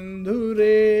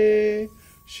sindhure,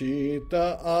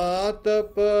 Shita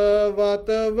atapa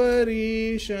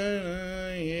vatavarishan,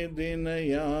 Yedina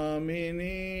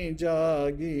yamini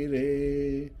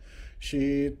jagire.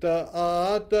 Shita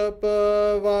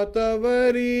atapa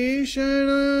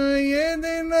vatavarishana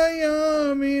yedina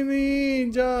yamini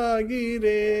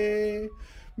jagire.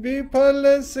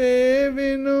 Viphala se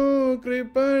vinu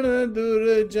kripana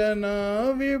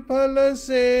durjana. Viphala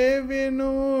se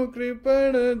vinu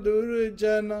kripana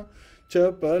durjana.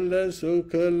 Chapala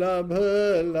sukha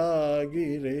labha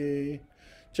lagire.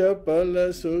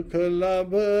 Chapala sukha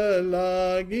labha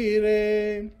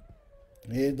lagire.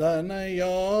 Edana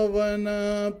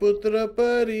yavana putra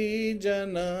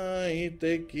parijana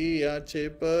ite kiya che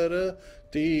par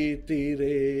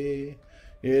titire.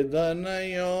 Edana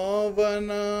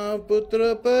yavana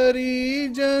putra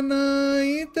parijana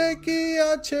ite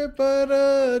kiya che par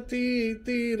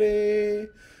titire.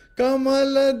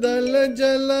 Kamal dal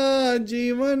jala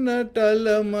jivan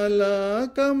talmala.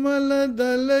 Kamal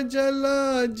dal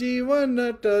jala jivan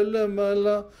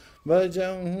talmala.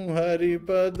 Bhajahun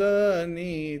Haripada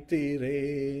Niti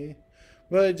Re.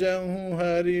 Bhajahun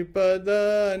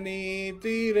Haripada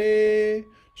Niti Re.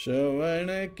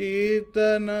 Shravana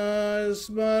Kirtana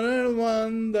Smaran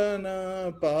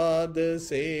Vandana Pad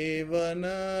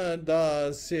Sevana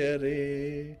Dasya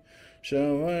Re.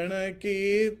 Shravana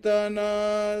Kirtana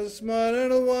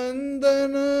Smaran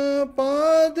Vandana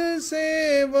Pad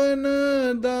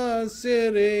Sevana Dasya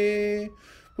Re.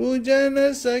 Pujan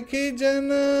Sakhi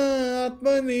Jana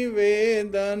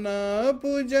Atmanivedana.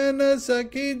 Pujan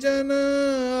Sakhi Jana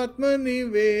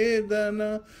Atmanivedana.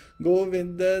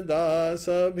 Govinda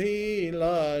Dasa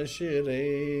Bhilashire.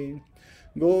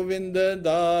 Govinda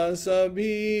Dasa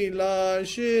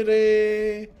Bhilashire.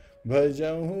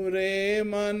 Bhajahu Re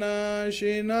Mana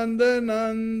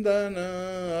Shinandanandana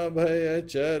Abhaya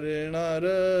Charana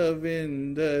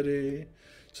Ravindare.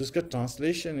 So its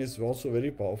translation is also very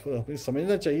powerful. हमें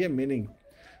समझना चाहिए meaning,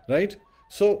 right?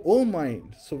 So, oh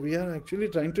mind. So we are actually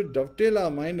trying to dovetail our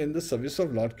mind in the service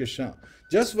of Lord Krishna.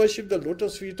 Just worship the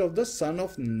lotus feet of the son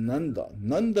of Nanda,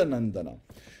 Nanda Nandana,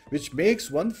 which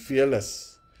makes one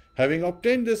fearless. Having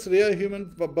obtained this rare human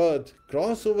birth,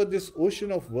 cross over this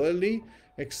ocean of worldly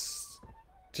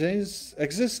existence.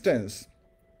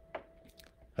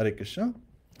 Hare Krishna.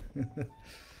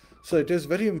 So it is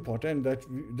very important that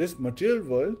this material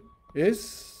world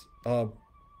is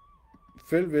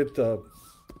filled with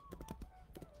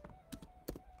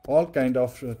all kind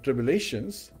of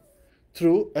tribulations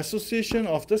through association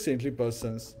of the saintly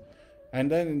persons. And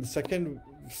then in the second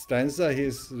stanza he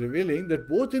is revealing that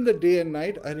both in the day and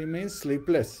night I remain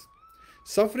sleepless,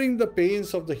 suffering the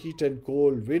pains of the heat and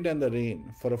cold, wind and the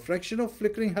rain. For a fraction of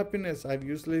flickering happiness I have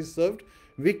usually served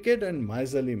wicked and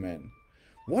miserly men.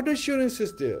 What assurance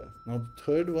is there? Now the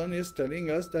third one is telling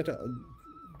us that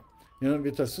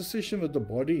with association with the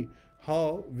body,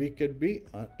 how we could be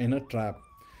in a trap.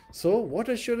 So what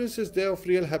assurance is there of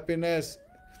real happiness?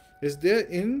 Is there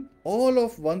in all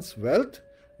of one's wealth,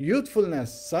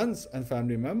 youthfulness, sons and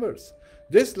family members.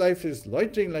 This life is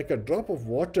loitering like a drop of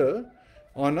water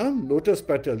on a lotus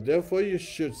petal. Therefore you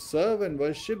should serve and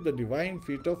worship the divine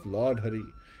feet of Lord Hari.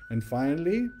 And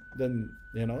finally, then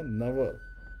Nava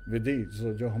Vidhi,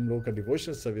 so jo hum log ka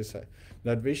devotional service hai,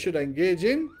 that we should engage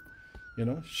in,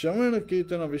 Shravana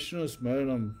Kirtana Vishnu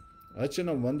Smaranam,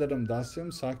 Archanam Vandanam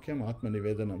Dasyam Sakyam Atma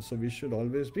Nivedanam. So we should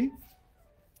always be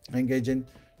engaged in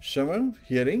Shravan,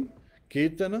 hearing,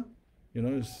 Kirtana,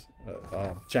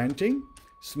 chanting,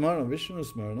 Smaranam, Vishnu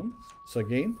Smaranam. So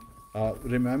again,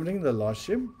 remembering the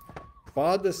Lordship,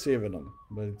 Pada Sevanam,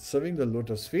 by serving the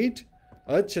lotus feet,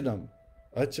 Archanam.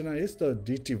 Archana is the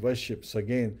deity worship. So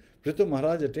again, Pṛthu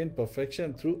Mahārāja attained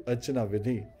perfection through Archana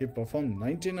Vidhi. He performed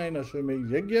 99 Ashwamedh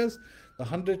Yagyas. The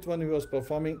 100th one he was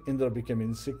performing, Indra became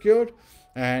insecure,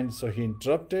 and so he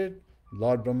interrupted.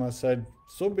 Lord Brahma said,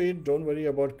 so be it, don't worry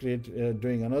about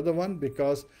doing another one,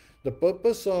 because the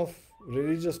purpose of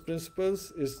religious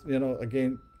principles is,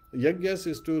 again, Yagyas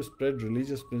is to spread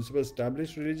religious principles,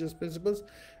 establish religious principles,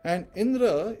 and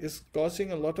Indra is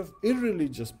causing a lot of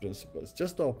irreligious principles,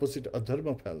 just the opposite,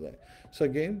 adharma phail raha hai. So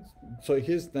again, so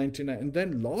he's 99, and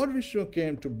then Lord Vishnu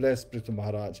came to bless Pṛthu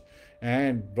Mahārāja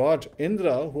and brought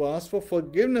Indra, who asked for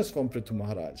forgiveness from Pṛthu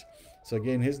Mahārāja. So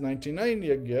again, his 99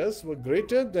 Yagyas were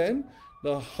greater than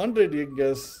the 100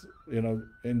 Yagyas,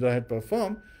 Indra had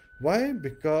performed. Why?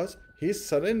 Because he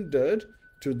surrendered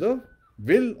to the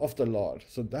will of the Lord.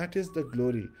 So that is the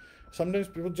glory. Sometimes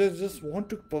people just want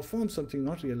to perform something,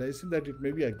 not realizing that it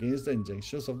may be against the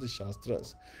injunctions of the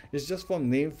Shastras. It's just for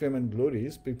name, fame and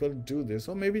glories. People do this,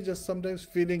 or maybe just sometimes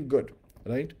feeling good,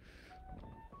 right?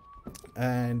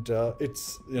 And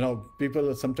it's,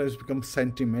 people sometimes become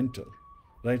sentimental,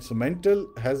 right? So mental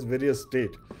has various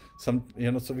state. So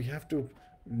we have to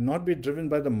not be driven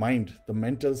by the mind, the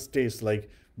mental states like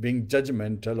being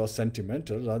judgmental or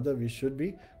sentimental. Rather, we should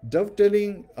be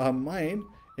dovetailing our mind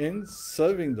in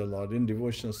serving the Lord, in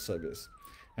devotional service.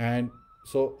 And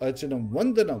so, Archanam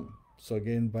Vandanam, so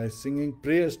again by singing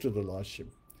prayers to the Lordship.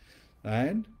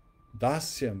 And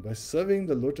Dasyam, by serving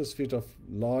the lotus feet of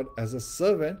Lord as a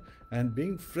servant and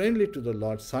being friendly to the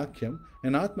Lord, Sakhyam,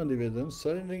 and Atmanivedam,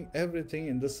 surrendering everything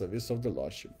in the service of the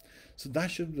Lordship. So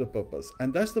that should be the purpose.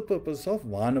 And that's the purpose of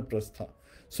Vanaprastha.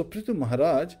 So Pṛthu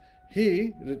Maharaj,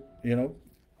 he,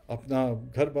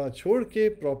 अपना घर बार छोड़ के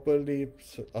properly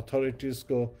authorities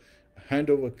को hand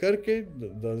over करके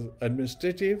the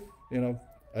administrative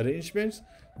arrangements,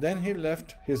 then he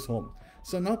left his home.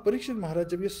 So now Parikshit Maharaj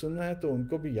जब ये सुन रहे हैं तो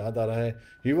उनको भी याद आ रहा है,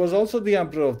 he was also the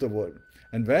emperor of the world,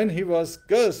 and when he was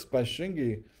cursed by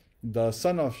Shringi, the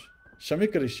son of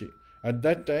Shamika Rishi, at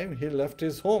that time he left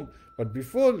his home. But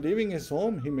before leaving his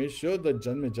home, he made sure that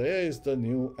Janmejaya is the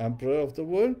new emperor of the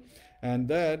world, and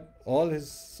that all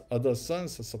his other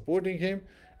sons are supporting him,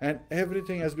 and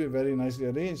everything has been very nicely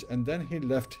arranged. And then he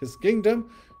left his kingdom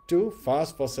to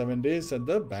fast for 7 days at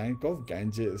the bank of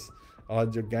Ganges. और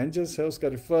जो Ganges है उसका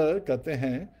refer करते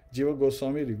हैं, जीवा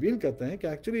Goswami reveal करते हैं कि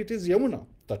एक्चुअली इट इज़ यमुना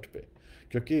तट पे,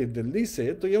 क्योंकि दिल्ली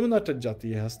से तो यमुना तट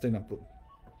जाती है हस्तिनापुर.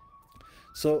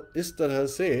 सो इस तरह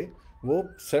से वो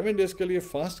 7 डेज के लिए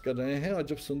फास्ट कर रहे हैं. और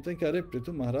जब सुनते हैं कि अरे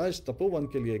पृथु महाराज तपोवन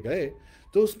के लिए गए,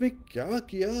 तो उसमें क्या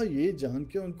किया ये जान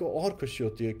के उनको और खुशी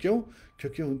होती है. क्यों?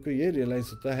 क्योंकि उनको ये रियलाइज़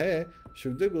होता है,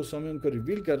 सुखदेव गोस्वामी उनको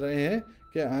रिवील कर रहे हैं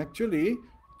कि एक्चुअली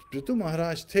पृथु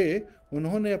महाराज थे,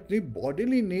 उन्होंने अपनी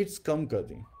बॉडीली नीड्स कम कर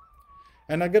दी.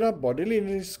 एंड अगर आप बॉडीली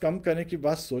नीड्स कम करने की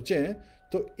बात सोचें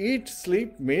तो eat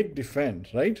sleep made defend,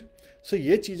 right. सो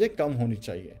ये चीज़ें कम होनी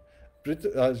चाहिए.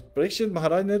 परीक्षित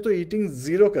महाराज ने तो ईटिंग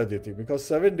जीरो कर दी थी, because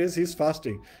 7 days he is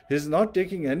fasting, he is not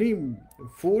taking any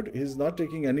food, he is not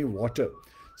taking any water.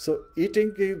 So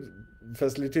eating की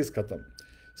फैसिलिटीज खत्म.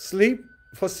 Sleep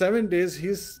for 7 days he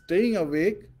is staying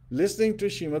awake listening to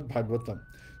Shrimad Bhagavatam.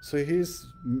 So his,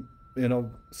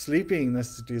 sleeping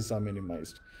necessities are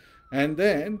minimized. And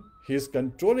then he is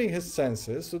controlling his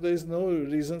senses, so there is no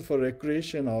reason for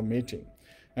recreation or mating.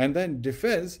 And then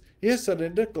defense, he has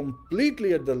surrendered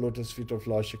completely at the lotus feet of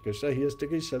Lord Shri Krishna. He has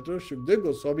taken shelter of Shukdev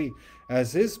Goswami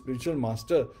as his spiritual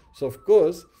master. So of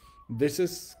course, this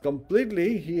is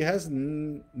completely, he has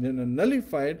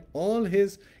nullified all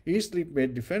his eat, sleep,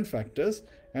 mate, defend factors,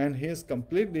 and he is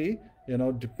completely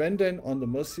dependent on the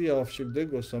mercy of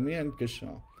Shukdev Goswami and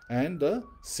Krishna and the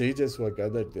sages who are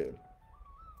gathered there.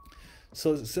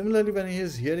 So similarly, when he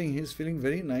is hearing, he is feeling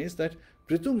very nice that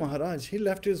Pṛthu Maharaj, he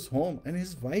left his home, and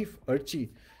his wife Archi,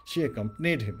 she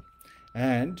accompanied him.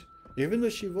 And even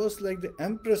though she was like the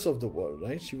empress of the world,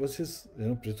 right? She was his,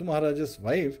 Pṛthu Maharaj's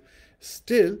wife,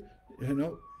 still,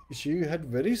 she had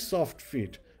very soft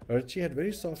feet. Archi had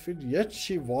very soft feet, yet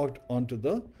she walked onto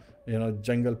the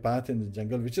jungle path in the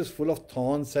jungle, which is full of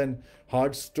thorns and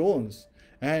hard stones.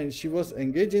 And she was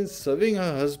engaged in serving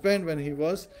her husband when he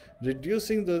was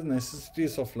reducing the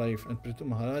necessities of life. And Pṛthu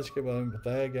Maharaj के बारे में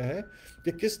बताया गया है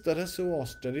कि किस तरह से वो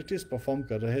austerities perform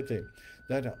कर रहे थे.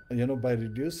 That by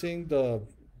reducing the,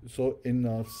 so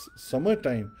in summer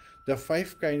time, there are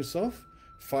 5 kinds of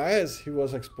fires he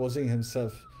was exposing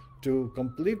himself to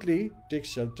completely take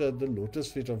shelter at the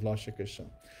lotus feet of Lord Shri Krishna.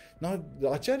 Now, the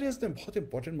Acharyas ने बहुत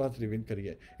important बात reveal करी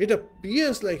है. It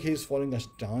appears like he is following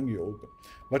Ashtanga Yoga,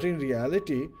 but in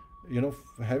reality,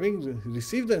 having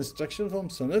received the instruction from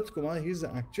Sanat Kumar, he is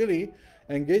actually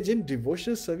engaged in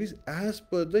devotional service as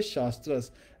per the Shastras.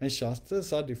 And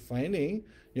Shastras are defining,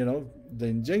 the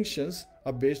injunctions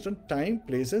are based on time,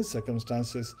 place and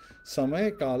circumstances.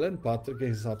 समय, काल and पात्र के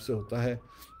हिसाब से होता है.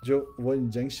 जो वो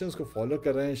injunctions को follow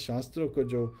कर रहे हैं, शास्त्रों को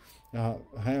जो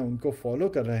हैं उनको फॉलो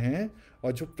कर रहे हैं,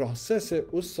 और जो प्रोसेस है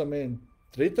उस समय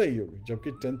त्रेता युग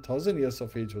जबकि 10,000 years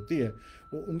of age होती है,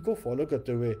 वो उनको फॉलो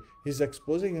करते हुए he is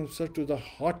exposing himself to the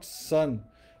hot sun,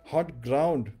 hot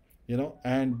ground,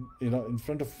 and in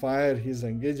front of fire he is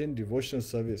engaged in devotional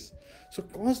service. So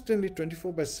constantly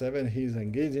 24/7 he is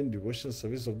engaged in devotional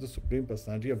service of the Supreme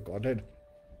Personality of Godhead.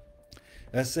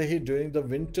 As he during the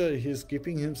winter he is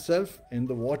keeping himself in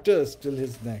the water till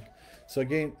his neck. So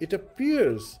again it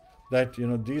appears that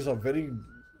these are very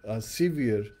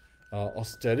severe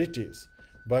austerities,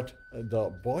 but the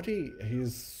body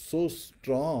is so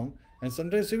strong. And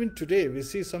sometimes even today we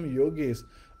see some yogis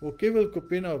वो केवल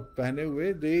कुपिना पहने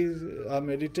हुए, they are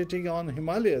meditating on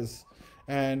Himalayas,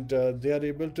 and they are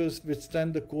able to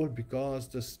withstand the cold because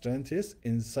the strength is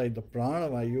inside the prana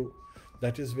vayu.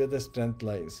 That is where the strength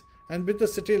lies. And with the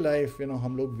city life,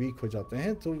 हम लोग weak हो जाते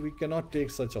हैं, so we cannot take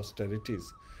such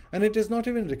austerities. And it is not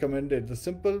even recommended. The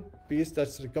simple piece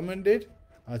that's recommended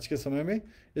आज के समय में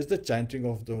is the chanting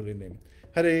of the holy name.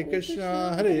 Hare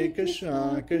Krishna,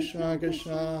 Krishna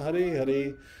Krishna, Hare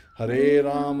Hare, Hare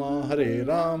Rama,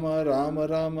 Rama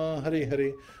Rama, Hare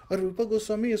Hare. और रूपा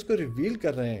गोस्वामी इसको reveal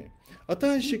कर रहे हैं.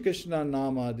 अतः श्री कृष्ण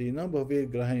नाम आदि न भवे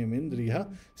ग्रहम इंद्रिया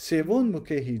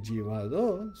सेवोन्मुखे ही जीवादो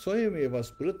स्वयं एव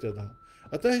स्फुरत्यतः.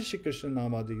 अतः श्री कृष्ण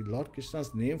नाम आदि, Lord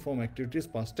Krishna's name, form, activities,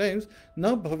 pastimes,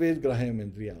 na bhavet graham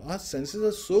indriya. Our senses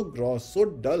are so gross, so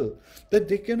dull, that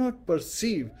they cannot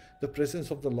perceive the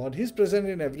presence of the Lord. He is present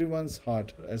in everyone's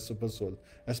heart as super soul,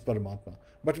 as Paramatma.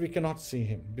 But we cannot see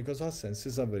him because our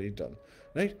senses are very dull.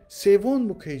 Right? सेवोन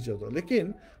मुखे जदो.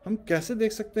 लेकिन हम कैसे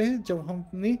देख सकते हैं? जब हम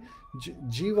अपनी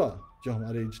जीवा, जो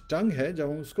हमारी टंग है, जब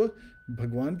हम उसको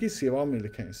भगवान की सेवा में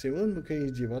लिखें. सेवन मुखे ही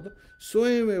जीवा तो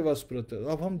स्वयं एव स्फुरत.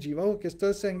 अब हम जीवा को किस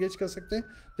तरह से एंगेज कर सकते हैं?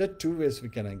 There are two ways we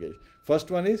can engage.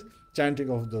 First one is chanting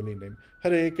of the holy name.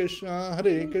 Hare Krishna,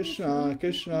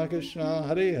 Krishna Krishna,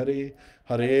 Hare Hare,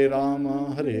 Hare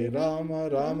Rama,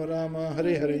 Rama Rama,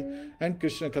 Hare Hare. And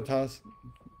Krishna Kathas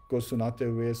को सुनाते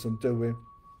हुए, सुनते हुए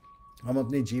हम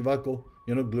अपनी जीवा को,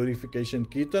 glorification.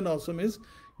 Kirtan also means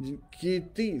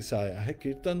kirti से आया है.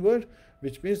 Kirtan word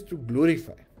which means to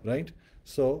glorify, right?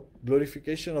 So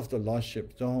glorification of the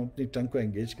lordship, जो हम अपनी टंग को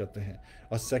एंगेज करते हैं.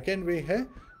 और सेकेंड वे है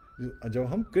जब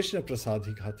हम कृष्ण प्रसाद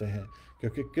ही खाते हैं,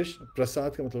 क्योंकि कृष्ण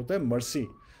प्रसाद का मतलब होता है mercy.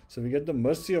 So we get the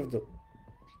mercy of the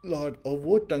Lord, और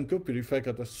वो टंग को प्यूरिफाई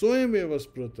करता है. स्वयं एव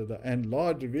स्फुरत्यतः, and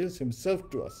Lord reveals himself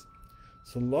to us.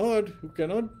 So Lord, who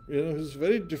cannot, it's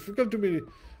very difficult to be,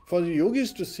 for the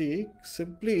yogis to see,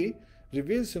 simply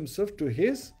reveals himself to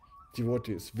his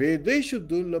devotees. Vedeshu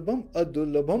dullabham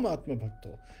adullabham atma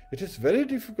bhakto. It is very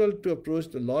difficult to approach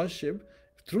the Lordship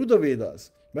through the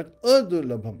Vedas, but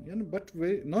adullabham, but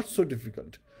very, not so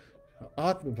difficult.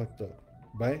 Atma bhakta,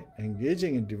 by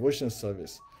engaging in devotional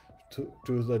service to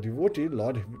the devotee,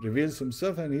 Lord reveals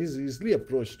himself and he is easily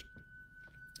approached.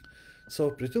 So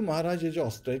Pṛthu Mahārāja जो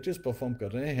austerities perform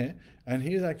कर रहे हैं, and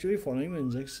he is actually following the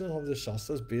injunctions of the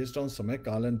Shastras based on Samay,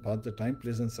 Kala and Path, the time,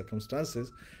 place and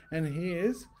circumstances, and he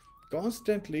is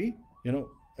constantly,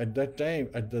 at that time,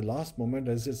 at the last moment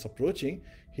as it's approaching,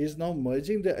 he is now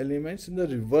merging the elements in the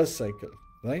reverse cycle,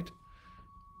 right?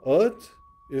 Earth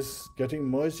is getting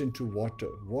merged into water.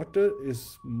 Water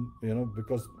is,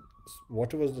 because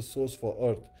water was the source for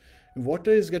earth.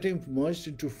 Water is getting merged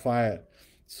into fire.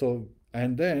 So,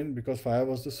 and then because fire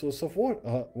was the source of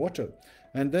water,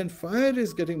 and then fire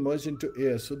is getting merged into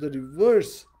air, so the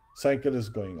reverse cycle is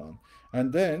going on.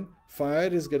 And then fire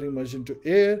is getting merged into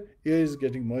air is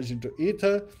getting merged into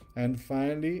ether, and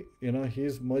finally, he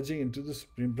is merging into the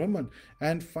Supreme Brahman,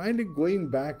 and finally going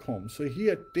back home. So he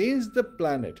attains the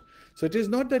planet. So it is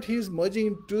not that he is merging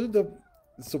into the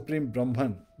Supreme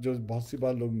Brahman, जो बहुत सी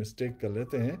बार लोग mistake कर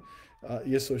लेते हैं,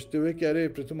 ये सोचते हुए कि अरे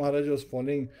पृथु महाराज was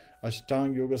following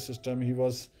Ashtanga yoga system, he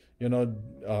was in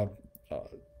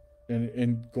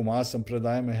Kumar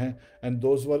Sampradaya mein hai, and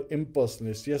those were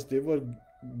impersonalists. Yes, they were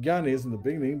Jnanis in the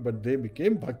beginning, but they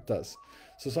became Bhaktas.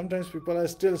 So sometimes people are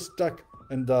still stuck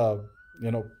in the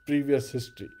previous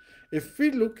history. If we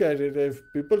look at it, if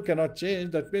people cannot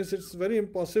change, that means it's very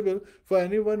impossible for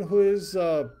anyone who is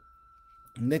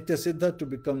Nitya Siddha to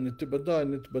become Nitya Baddha,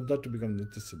 and Nitya Baddha to become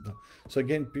Nitya Siddha. So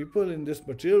again, people in this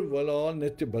material world are all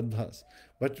Nitya Baddhas.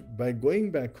 But by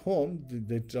going back home,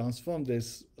 they transform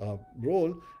this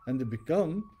role and they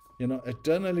become,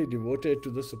 eternally devoted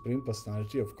to the Supreme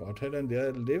Personality of Godhead, and they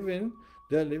are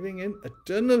living in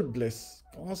eternal bliss,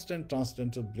 constant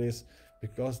transcendental bliss,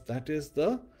 because that is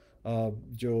the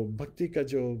जो भक्ति का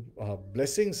जो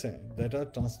blessings हैं, that are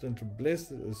transcendental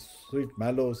bliss, sweet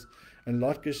mallows, and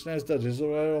Lord Krishna is the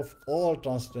reservoir of all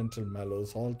transcendental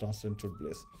mallows, all transcendental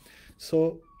bliss.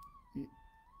 So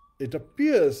it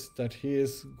appears that he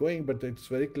is going, but it's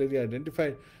very clearly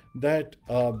identified that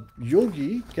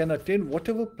yogi can attain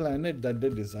whatever planet that they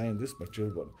desire in this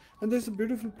material world. And there's a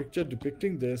beautiful picture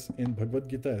depicting this in Bhagavad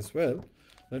Gita as well.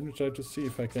 Let me try to see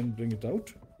if I can bring it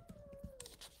out.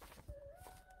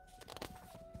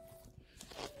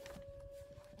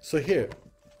 So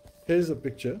here's a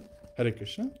picture, Hare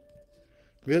Krishna,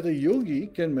 where the yogi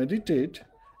can meditate,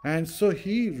 and so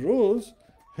he rolls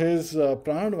his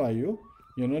pranavayu,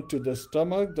 to the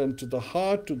stomach, then to the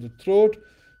heart, to the throat,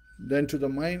 then to the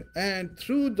mind, and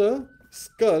through the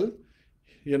skull,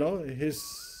 his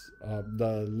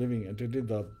the living entity,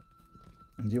 the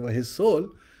Jiva, his soul,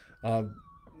 the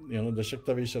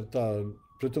Shaktavi Shavta,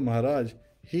 Pṛthu Maharaj,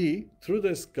 he, through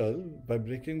the skull, by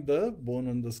breaking the bone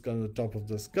on the skull, the top of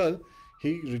the skull,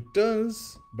 he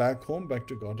returns back home, back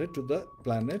to Godhead, to the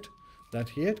planet that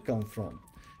he had come from.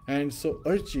 And so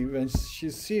Archie, when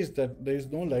she sees that there is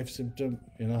no life symptom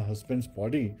in her husband's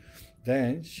body,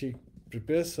 then she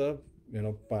prepares a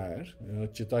pyre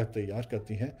चिता तैयार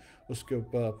करती हैं, उसके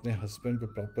ऊपर अपने husband को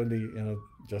properly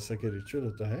जैसा कि रिचुअल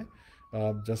होता है,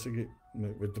 जैसे कि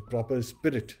with the proper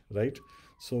spirit, right?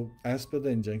 So as per the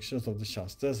injunctions of the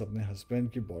Shastras, अपने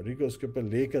husband की body को उसके ऊपर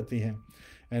lay करती हैं,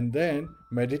 and then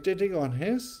meditating on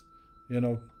his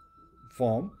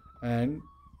form and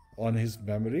on his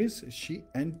memories, she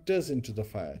enters into the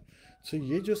fire. So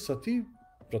ये जो सती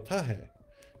प्रथा है,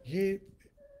 ये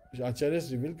आचार्य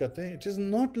रिवील करते हैं, it is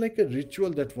not like a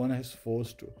ritual that one is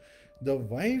forced to. The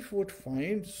wife would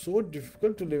find so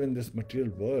difficult to live in this material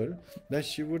world that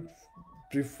she would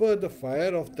prefer the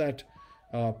fire of that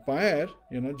pyre,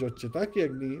 जो चिता की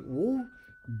अग्नि, वो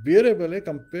bearable है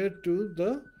compared to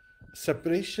the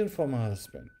separation from her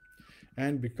husband.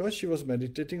 And because she was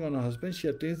meditating on her husband, she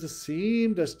attains the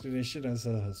same destination as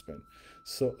her husband.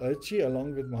 So Archie,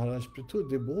 along with Mahārāja Pṛthu,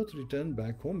 they both return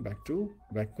back home, back to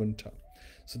Vaikuntha.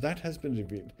 So that has been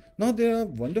revealed. Now there are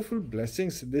wonderful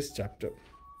blessings in this chapter.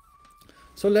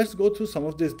 So let's go through some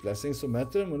of these blessings. So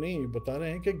Maitreya Muni बता रहे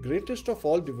हैं कि greatest of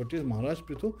all devotees महाराज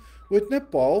पृथु, वो इतने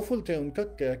powerful थे, उनका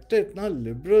character इतना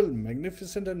liberal,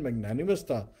 magnificent and magnanimous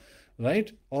था,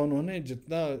 राइट? और उन्होंने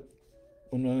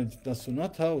जितना सुना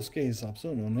था उसके हिसाब से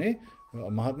उन्होंने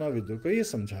महात्मा विदुर को ये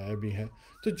समझाया भी है.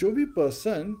 तो जो भी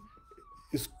पर्सन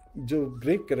इस जो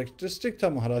ग्रेट कैरेक्टरिस्टिक था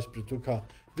महाराज पृथु का,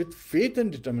 with faith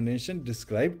and determination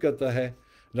describe करता है,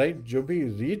 राइट? जो भी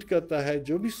रीड करता है,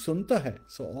 जो भी सुनता है,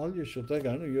 सो ऑल यू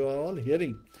श्रोतागण, you are all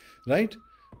hearing, right?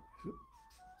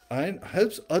 And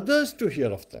helps others to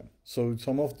hear of them. So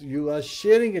some of you are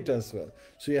sharing it as well.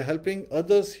 So you are helping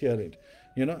others hear it.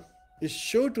 Is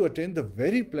sure to attain the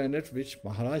very planet which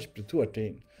Mahārāja Pṛthu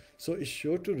attained. So is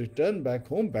sure to return back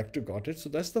home, back to Godhead. So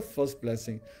that's the first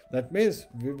blessing. That means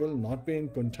we will not be in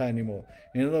Kunta anymore.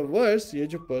 In other words, ये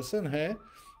जो person है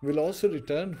will also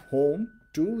return home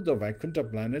to the Vaikuntha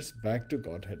planets, back to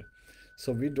Godhead.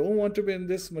 So we don't want to be in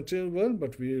this material world,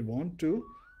 but we want to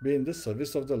be in the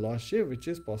service of the Lord Shiva, which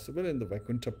is possible in the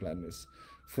Vaikuntha planets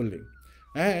fully.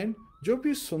 And जो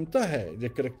भी सुनता है the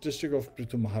characteristic of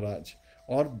Prithu महाराज,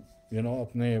 और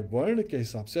अपने वर्ण के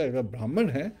हिसाब से अगर ब्राह्मण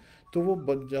है तो वो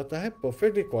बन जाता है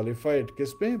परफेक्टली क्वालिफाइड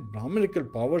किस में? ब्राह्मणिकल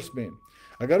पावर्स में.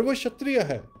 अगर वो क्षत्रिय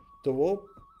है तो वो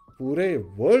पूरे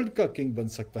वर्ल्ड का किंग बन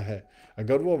सकता है.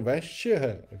 अगर वो वैश्य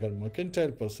है, अगर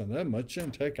मर्केंटाइल पर्सन है,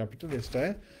 मर्चेंट है, कैपिटलिस्ट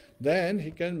है, then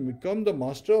he can become the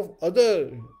master of other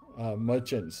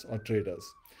merchants or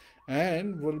traders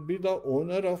and will be the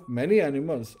owner of many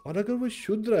animals. और अगर वो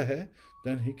शूद्र है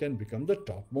then he can become the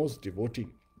topmost devotee.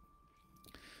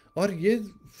 और ये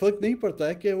फर्क नहीं पड़ता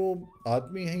है कि वो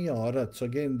आदमी है या औरत. So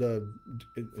again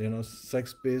the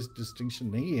sex based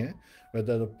distinction नहीं है,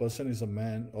 whether the person is a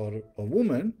man or a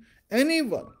woman,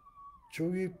 anyone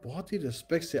जो ये बहुत ही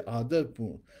रिस्पेक्ट से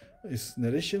आदरपूर्ण इस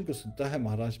नरेशन को सुनता है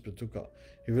महाराज पृथु का,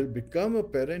 he will become a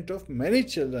parent of many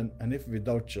children and if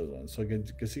without children. So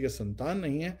अगर किसी के संतान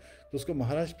नहीं है तो उसको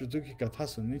महाराज पृथु की कथा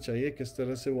सुननी चाहिए, किस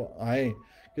तरह से वो आए,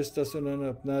 किस तरह से उन्होंने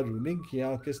अपना रूलिंग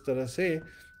किया, किस तरह से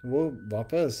वो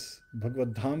वापस भगवत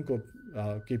धाम को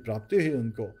की प्राप्ति हुई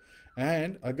उनको.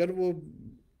 एंड अगर वो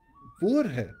पुअर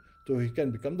है तो he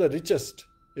can become the richest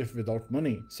if without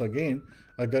money. So again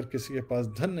अगर किसी के पास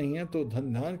धन नहीं है तो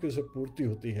धन धान की उसे पूर्ति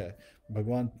होती है.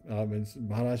 भगवान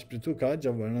महाराज पृथु का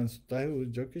जब वर्णन सुनता है,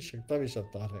 जो कि शक्ता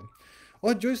विशक्तार है,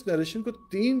 और जो इस नरेशन को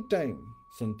 3 टाइम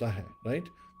सुनता है, right,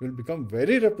 will become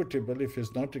very reputable if he is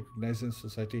not recognized in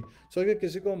society. So अगर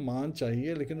किसी को मान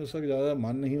चाहिए लेकिन उसका ज़्यादा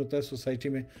मान नहीं होता है सोसाइटी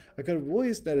में, अगर वो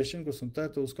इस नरेशन को सुनता है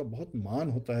तो उसका बहुत मान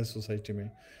होता है सोसाइटी में,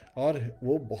 और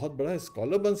वो बहुत बड़ा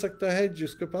स्कॉलर बन सकता है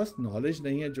जिसके पास नॉलेज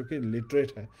नहीं है, जो कि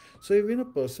लिटरेट है. So even a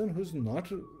person who is not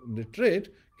literate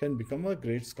can become a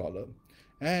great scholar.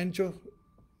 And जो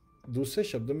दूसरे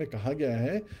शब्दों में कहा गया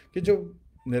है कि जो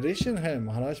नरेशन है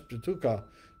महाराज पृथु का,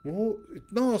 वो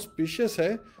इतना ऑस्पिशियस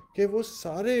है कि वो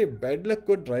सारे बैड लक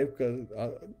को ड्राइव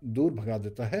कर दूर भगा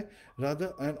देता है.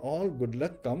 Rather and all good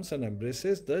luck comes and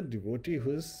embraces the devotee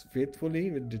who is faithfully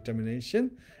with determination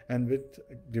and with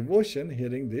devotion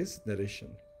hearing this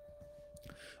narration.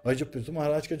 और जो पृथु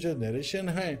महाराज का जो नरेशन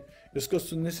है, इसको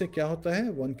सुनने से क्या होता है?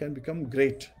 One can become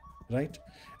great, right?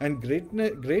 And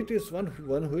great is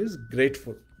one who is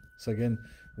grateful. So again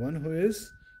one who is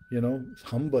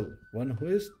humble, one who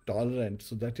is tolerant.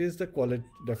 So that is the quality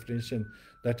definition.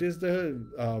 That is the,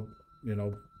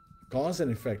 cause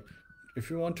and effect. If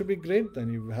you want to be great, then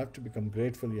you have to become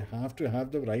grateful. You have to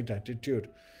have the right attitude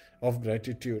of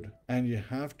gratitude. And you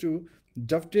have to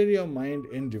dovetail your mind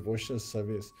in devotional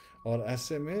service. और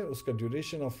ऐसे में उसका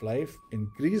duration of life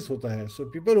increase होता है. So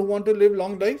people who want to live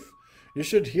long life, you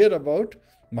should hear about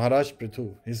Mahārāja Pṛthu,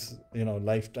 his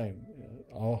lifetime,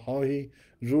 how he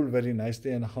ruled very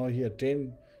nicely and how he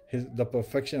attained the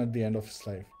perfection at the end of his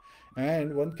life.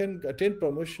 And one can attain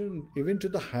promotion even to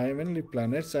the heavenly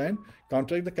planets and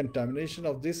counteract the contamination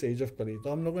of this age of Kali. तो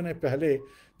हम लोगों ने पहले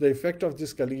the effect of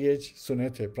this Kali age सुने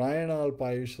थे. प्रायणाल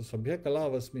पायुष सभ्य कला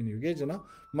वस्मिन युगे जना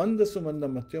मंद सुमंद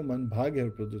मत्यो मन भाग्य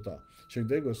प्रदुता.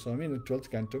 सुखदेव गोस्वामी ने 12th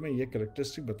कैंटो में ये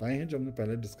कैरेक्टरिस्टिक बताए हैं जो हमने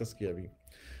पहले डिस्कस किया अभी.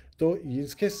 तो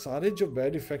इसके सारे जो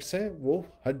बैड इफेक्ट्स हैं वो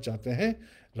हट जाते हैं.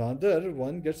 Rather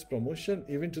one gets promotion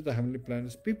even to the heavenly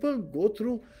planets. People go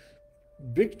through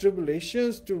big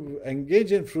tribulations to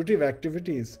engage in fruitive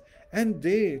activities, and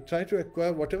they try to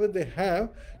acquire whatever they have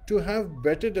to have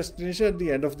better destination at the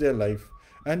end of their life,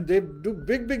 and they do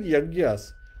big yajnas,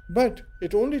 but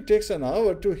it only takes an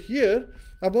hour to hear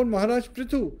about Mahārāja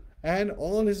Pṛthu and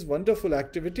all his wonderful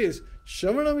activities.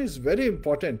 Shravanam is very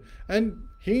important, and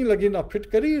ही लगी ना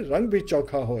फिटकरी रंग भी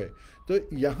चौखा होए. तो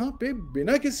यहाँ पे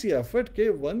बिना किसी एफर्ट के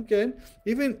one can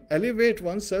even elevate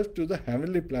one self to the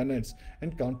heavenly planets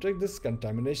and counteract this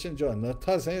contamination. जो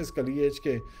अनर्थास हैं इस कली एज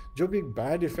के, जो भी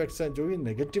बैड इफेक्ट्स हैं, जो भी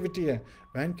नेगेटिविटी है,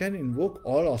 one can invoke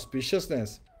all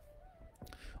auspiciousness.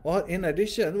 और in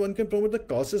addition one can promote the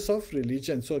causes of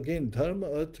religion. So again धर्म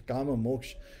अर्थ काम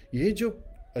मोक्ष, ये जो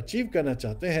अचीव करना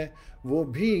चाहते हैं वो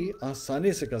भी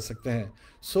आसानी से कर सकते हैं.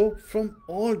 So from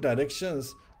all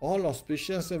directions all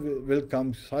auspicious will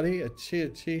come. सारी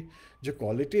अच्छी जो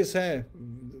qualities हैं,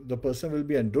 the person will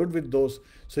be endowed with those.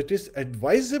 So it is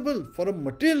advisable for a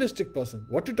materialistic person.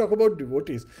 What to talk about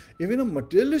devotees? Even a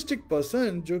materialistic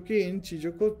person जो कि इन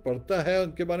चीज़ों को पढ़ता है,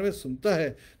 उनके बारे में सुनता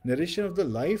है, narration of the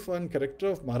life and character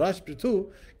of Mahārāja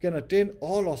Pṛthu can attain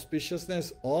all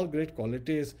auspiciousness, all great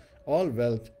qualities, all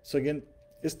wealth. So again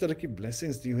इस तरह की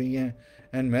ब्लेसिंग्स दी हुई हैं.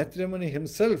 एंड मैत्रेय मुनि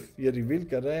हिमसेल्फ ये रिवील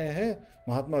कर रहे हैं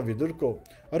महात्मा विदुर को.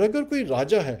 और अगर कोई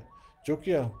राजा है जो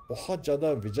कि बहुत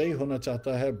ज़्यादा विजयी होना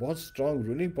चाहता है, बहुत strong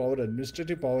ruling power,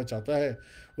 administrative power चाहता है,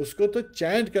 उसको तो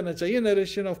चैंट करना चाहिए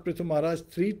narration of Prithu Maharaj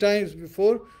 3 times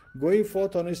before going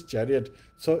fourth on his chariot.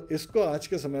 सो इसको आज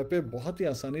के समय पे बहुत ही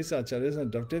आसानी से आचार्य ने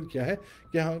डवटेल किया है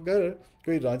कि अगर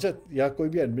कोई राजा या कोई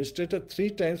भी एडमिनिस्ट्रेटर 3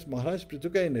 times महाराज पृथु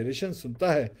का ये नरेशन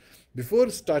सुनता है before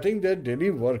starting their daily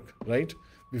work, right,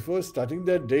 before starting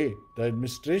their day, the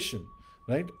administration,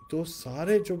 right, तो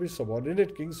सारे जो भी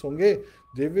सबऑर्डिनेट किंग्स होंगे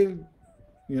they will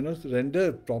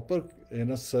render proper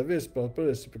service, proper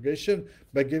reciprocation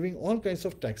by giving all kinds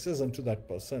of taxes unto that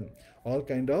person, all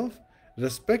kind of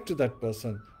respect to that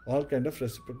person, all kind of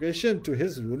reciprocation to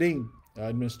his ruling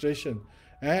administration.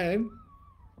 And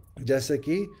जैसे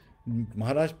कि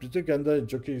महाराज पृथु के अंदर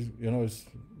जो कि इस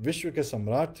विश्व के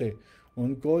सम्राट थे,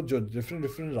 उनको जो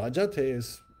डिफरेंट राजा थे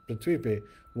इस पृथ्वी पे,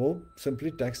 वो सिंपली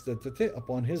टैक्स देते थे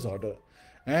upon his order.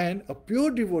 And a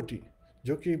pure devotee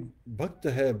जो कि भक्त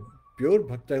है, pure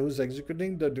bhakta who is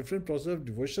executing the different process of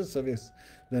devotion service,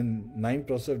 then 9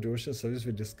 process of devotion service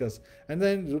we discussed, and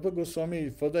then Rupa Goswami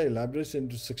further elaborates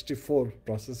into 64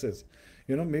 processes.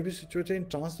 May be situated in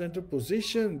transcendental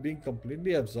position, being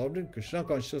completely absorbed in Krishna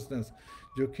consciousness,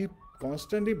 जो कि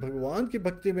constantly भगवान की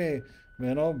भक्ति में,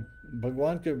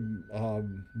 भगवान के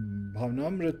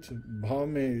भावनामृत भाव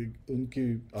में उनकी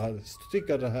स्तुति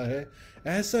कर रहा है.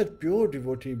 ऐसा प्योर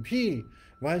डिवोटी भी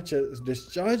while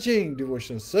discharging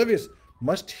devotional service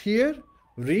must hear,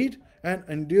 read and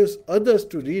induce others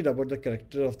to read about the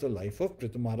character of the life of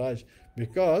Pṛthu Maharaj,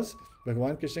 because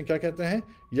भगवान कृष्ण क्या कहते हैं,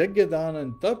 यज्ञ दान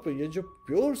एंड तप, ये जो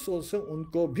प्योर सोल्स हैं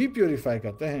उनको भी प्योरीफाई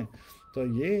करते हैं. तो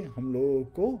ये हम लोगों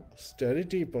को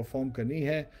ऑस्टेरिटी परफॉर्म करनी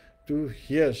है. To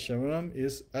here श्रवणम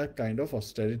is a kind of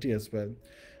austerity as well.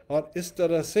 और इस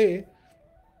तरह से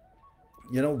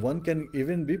one can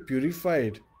even be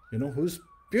purified, who is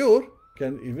pure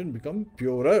can even become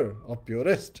purer or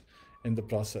purest in the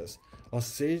process. और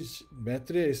सेज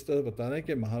मैत्रेय इस तरह बता रहे हैं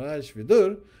कि महाराज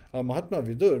विदुर और महात्मा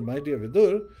Vidur, my dear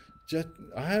Vidur,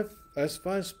 I have as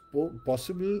far as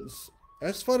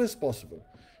possible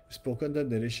spoken the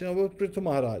narration about Pṛthu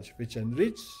Maharaj, which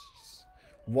enriches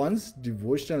one's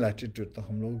devotional attitude. तो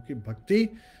हम लोगों की भक्ति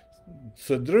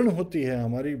सुदृढ़ होती है,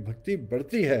 हमारी भक्ति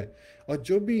बढ़ती है, और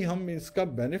जो भी हम इसका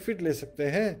बेनिफिट ले सकते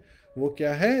हैं वो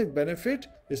क्या है? Benefit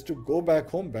is to go back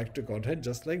home, back to Godhead,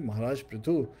 just like Mahārāja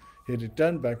Pṛthu, he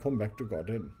returned back home, back to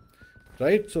Godhead.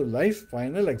 Right? So life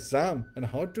final exam and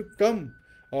how to come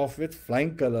off with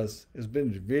flying colors has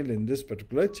been revealed in this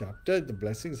particular chapter. The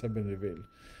blessings have been revealed.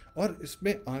 और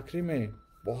इसमें आखिरी में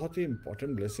बहुत ही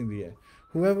important blessing दी है.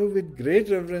 Whoever with great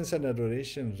reverence and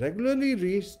adoration regularly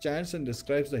reads, chants and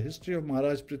describes the history of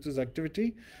Mahārāja Pṛthu's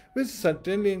activity will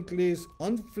certainly increase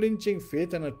unflinching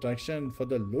faith and attraction for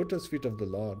the lotus feet of the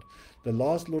Lord. The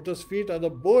lost lotus feet are the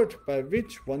boat by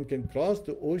which one can cross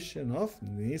the ocean of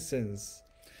nations.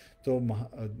 तो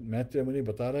मैत्रेय मुनि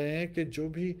बता रहे हैं कि जो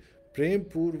भी प्रेम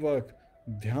पूर्वक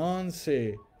ध्यान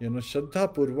से, श्रद्धा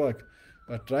पूर्वक,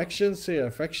 अट्रैक्शन से,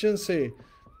 अफेक्शन से,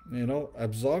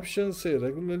 एब्जॉर्प्शन से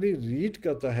रेगुलरली रीड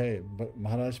करता है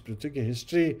महाराज पृथु की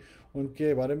हिस्ट्री,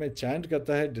 उनके बारे में चैंट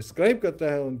करता है, डिस्क्राइब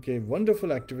करता है उनके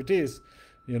wonderful activities,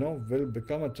 will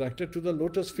become attracted to the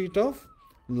lotus feet of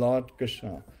Lord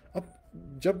Krishna. अब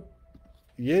जब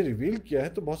ये रिवील किया है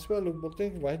तो बहुत से लोग बोलते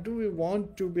हैं कि why do we want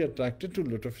to be attracted to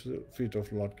lotus feet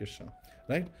of Lord Krishna,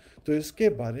 right. तो इसके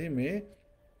बारे में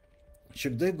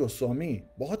सुखदेव गोस्वामी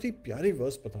बहुत ही प्यारी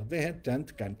वर्स बताते हैं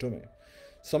 10th कैंटो में.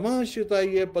 समाश्रिता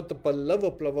ये पत पल्लव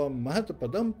प्लवम महत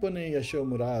पदम पुने यशो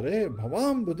मुरारे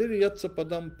भवाम बुधिर यत्स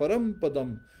पदम परम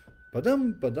पदम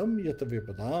पदम पदम यत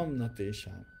विपदाम न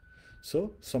तेषाम.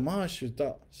 So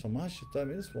Samashita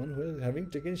means one who is having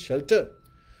taken shelter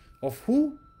of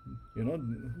who?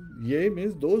 Ye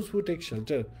means those who take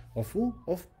shelter of who?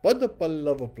 Of Pada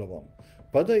Pallava Plavam.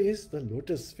 Pada is the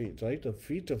lotus feet, right? The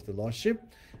feet of the Lordship,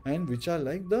 and which are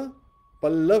like the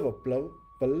Pallava.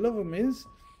 Pallava means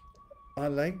are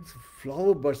like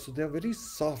flower buds, so they are very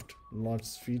soft.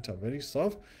 Lord's feet are very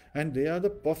soft, and they are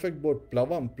the perfect boat.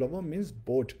 Plavam means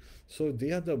boat. So they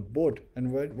are the boat.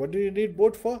 And what do you need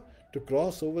boat for? To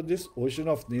cross over this ocean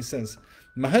of nations.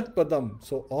 Mahat Padam,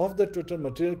 so of the total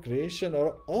material creation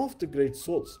or of the great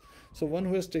souls. So one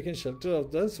who has taken shelter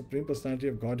of the Supreme Personality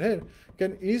of Godhead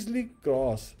can easily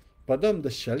cross Padam,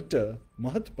 the shelter,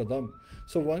 Mahat Padam.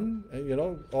 So one,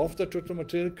 of the total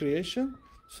material creation,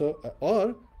 so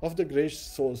or of the great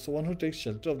souls. So one who takes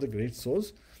shelter of the great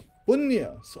souls.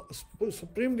 Punya, so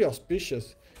supremely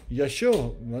auspicious.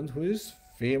 Yasho, one who is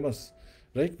famous.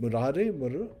 Right? Murare,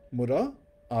 Mura,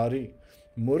 Ari.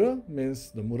 Mura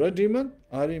means the Mura demon.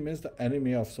 Ari means the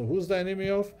enemy of. So who's the enemy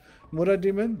of Mura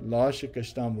demon? Lord Shri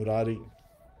Krishna Murari.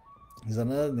 His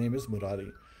another name is Murari.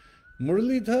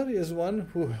 Muralidhar is one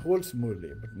who holds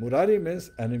Murli. But Murari means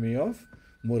enemy of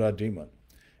Mura demon.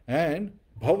 And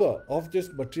Bhava, of this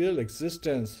material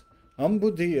existence.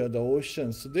 Ambudhiya, the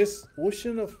ocean. So this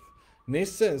ocean of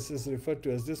nascence is referred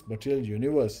to as this material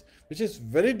universe, which is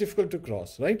very difficult to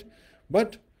cross, right?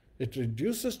 But it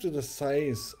reduces to the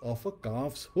size of a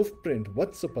calf's hoof print,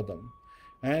 Vatsapadam.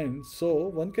 And so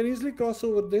one can easily cross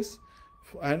over this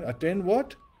and attain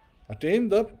what? Attain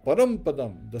the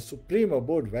Parampadam, the supreme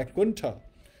abode, Vaikuntha.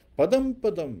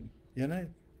 Padam,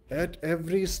 at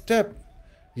every step.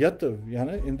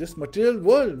 Yata, in this material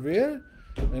world where,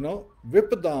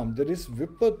 Vipadam, there is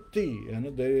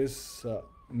Vipatti, there is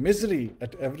misery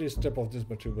at every step of this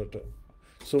material world.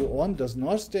 So one does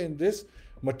not stay in this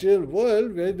material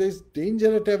world where there is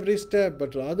danger at every step,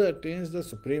 but rather attains the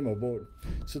supreme abode.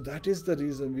 So that is the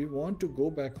reason we want to go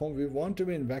back home. We want to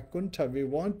be in Vaikuntha. We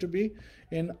want to be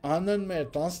in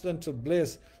Anandmaya, transcendental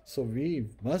bliss. So we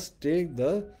must take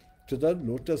to the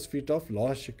lotus feet of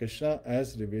Lord Shri Krishna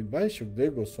as revealed by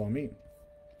Shukdev Goswami.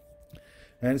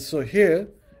 And so here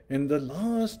in the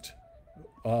last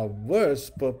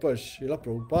verse, purpose, Srila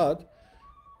Prabhupada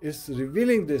is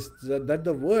revealing this, that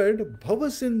the word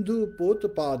Bhavasindhu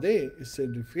Potapade is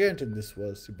significant in this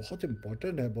verse. It's very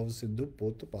important, Bhavasindhu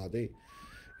Potapade.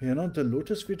 The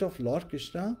lotus feet of Lord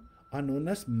Krishna are known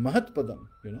as Mahatpadam,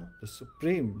 the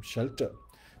supreme shelter.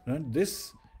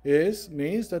 This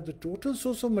means that the total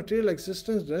source of material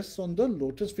existence rests on the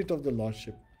lotus feet of the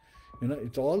Lordship.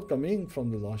 It's all coming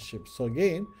from the Lordship. So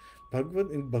again,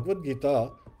 in Bhagavad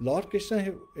Gita, Lord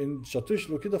Krishna in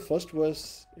Chaturshloki, the first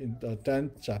verse in the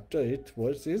 10th chapter, 8th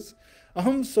verse is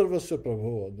Aham Sarvasya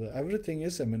Prabho. Everything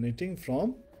is emanating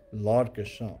from Lord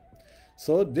Krishna.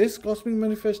 So this cosmic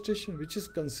manifestation, which is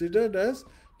considered as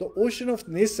the ocean of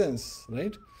nascence,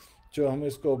 right? जो हम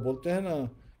इसको बोलते हैं ना,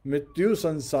 मृत्यु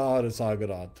संसार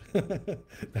सागरात.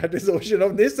 That is the ocean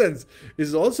of nascence.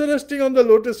 Is also resting on the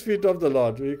lotus feet of the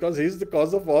Lord, because He is the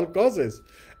cause of all causes.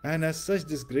 And as such,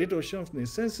 this great ocean of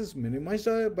nascence is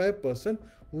minimized by a person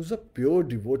who's a pure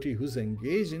devotee, who's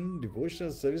engaged in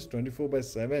devotional service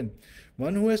 24/7.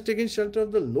 One who has taken shelter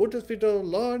of the lotus feet of the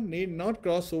Lord need not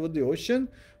cross over the ocean,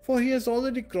 for he has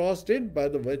already crossed it by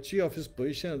the virtue of his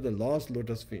position at the Lord's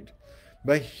lotus feet.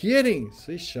 By hearing,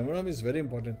 see, Shravanam is very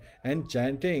important, and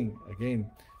chanting, again,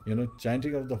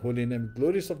 chanting of the holy name,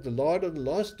 glories of the Lord, of the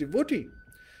Lord's devotee,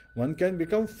 one can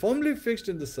become firmly fixed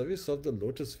in the service of the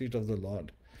lotus feet of the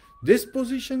Lord. This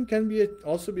position can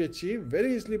also be achieved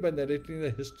very easily by narrating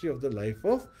the history of the life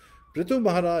of Pṛthu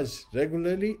Mahārāja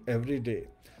regularly every day.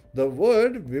 The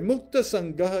word Vimukta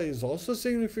Sangha is also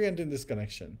significant in this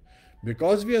connection,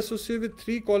 because we associate with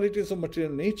three qualities of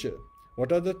material nature.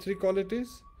 What are the three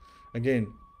qualities? Again,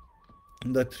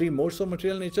 the three modes of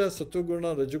material nature: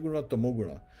 Sattva-guna, Rajoguna,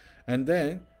 Tamoguna. And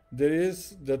then there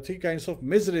is the three kinds of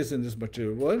miseries in this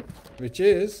material world, which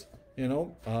is,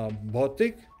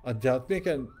 Bhautik, Adhyatmic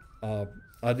and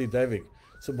Adidavik.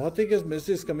 So Bhautik is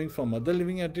message is coming from other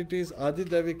living entities,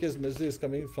 Adidavik is message is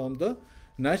coming from the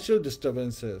natural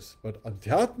disturbances. But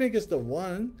Adhyatmic is the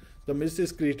one, the message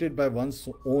is created by one's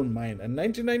own mind. And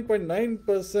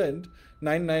 99.9%,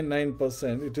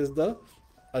 999%, it is the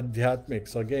Adhyatmic.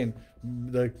 So again,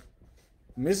 the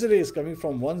misery is coming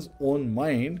from one's own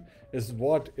mind is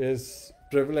what is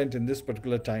prevalent in this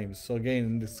particular time. So again,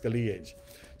 in this Kali age.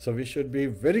 So we should be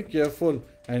very careful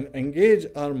and engage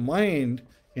our mind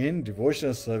in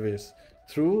devotional service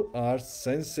through our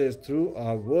senses, through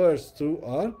our words, through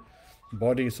our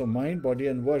body. So mind, body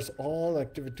and words, all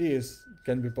activities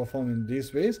can be performed in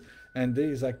these ways, and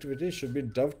these activities should be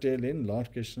dovetailed in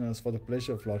Lord Krishna's for the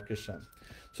pleasure of Lord Krishna.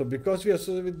 So because we are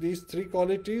associated with these three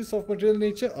qualities of material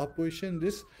nature, our position in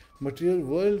this material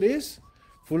world is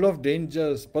full of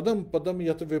dangers. Padam padam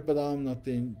yata vipadam na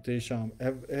tesham.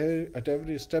 At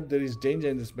every step there is danger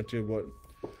in this material world.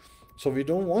 So we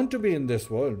don't want to be in this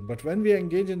world. But when we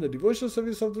engage in the devotional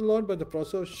service of the Lord by the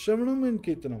process of Shravanam and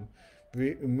Kirtanam,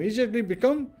 we immediately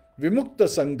become Vimukta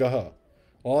Sangaha,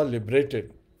 or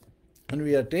liberated. And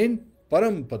we attain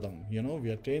Param Padam, we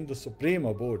attain the supreme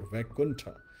abode,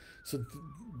 Vaikuntha. So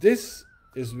this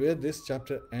is where this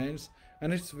chapter ends.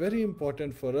 And it's very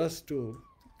important for us to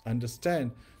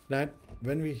understand that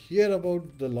when we hear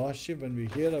about the Lordship, when we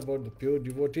hear about the pure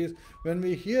devotees, when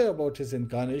we hear about his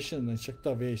incarnation and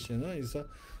Shaktavesh,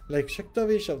 like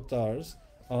Shaktavesh avatars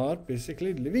are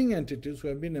basically living entities who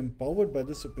have been empowered by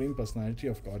the Supreme Personality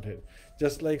of Godhead.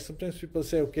 Just like sometimes people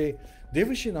say, okay,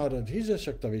 Devashi Narad, he's a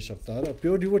Shaktavesh avatar, a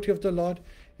pure devotee of the Lord,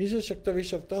 he's a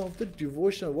Shaktavesh avatar of the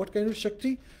devotional. What kind of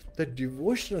Shakti? The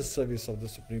devotional service of the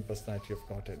Supreme Personality of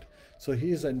Godhead. So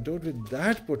he is endowed with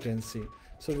that potency.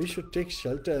 So we should take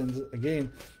shelter. And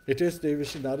again, it is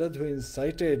Devashi Narad who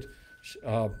incited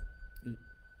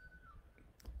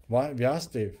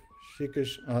Vyasdev,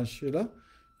 Srila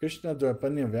Krishna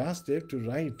Dvaipanya Vyasdev to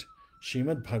write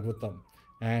SRIMADBHAGAVATAM.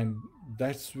 And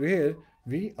that's where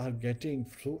we are getting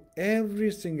through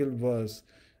every single verse,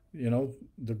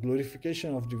 the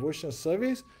glorification of devotional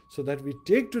service, so that we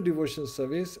take to devotional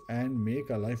service and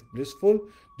make our life blissful,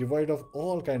 devoid of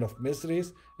all kind of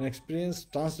miseries, and experience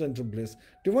transcendental bliss.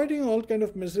 Dividing all kind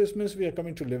of miseries means we are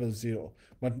coming to level 0.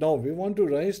 But now we want to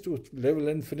rise to level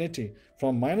infinity.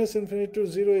 From minus infinity to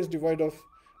 0 is devoid of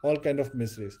all kind of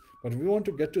miseries. But we want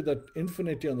to get to that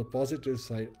infinity on the positive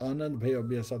side. Anand Bhaya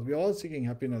Abhyasat. We are all seeking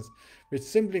happiness, which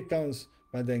simply comes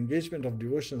by the engagement of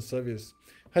devotional service.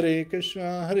 Hare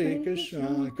Krishna,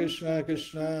 Krishna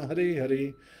Krishna, Hare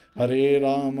Hare, Hare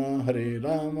Rama,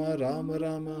 Rama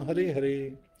Rama, Hare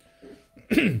Hare.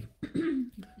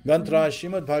 Gantra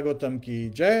Srimad Bhagavatam ki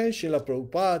Jai, Srila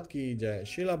Prabhupada ki Jai,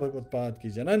 Srila Bhagavad ki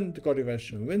Jai, Anant Koti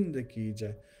Vaishnav Vrinda ki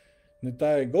Jai.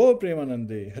 Nitai Go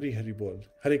Premanande, Hari Hari Bol.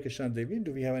 Hare Krishna Devi,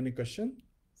 do we have any question?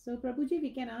 So Prabhuji, we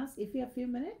can ask if you have few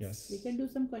minutes. Yes. We can do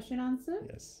some question answer.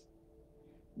 Yes.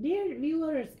 Dear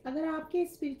viewers, अगर आपके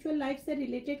spiritual life से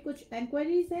related कुछ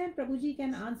enquiries हैं, Prabhuji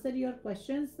can answer your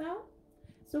questions now.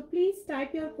 So please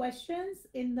type your questions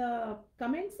in the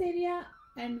comments area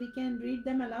and we can read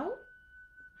them aloud.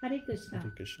 Hare Krishna.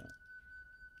 Hare Krishna.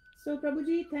 So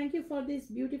Prabhuji, thank you for this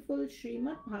beautiful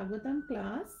Srimad Bhagavatam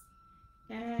class.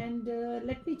 And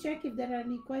let me check if there are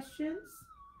any questions.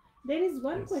 There is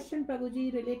one question,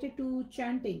 Prabhuji, related to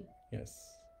chanting.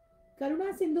 Yes.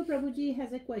 Karuna Sindhu Prabhuji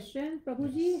has a question.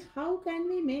 Prabhuji, how can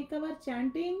we make our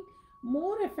chanting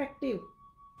more effective?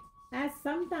 As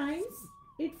sometimes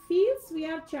it feels we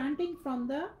are chanting from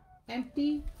the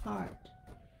empty heart.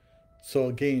 So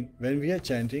again, when we are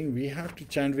chanting, we have to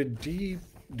chant with deep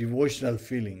devotional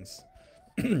feelings.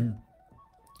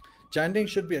 Chanting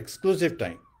should be exclusive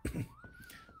time.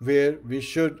 Where we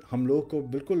should, हम लोग को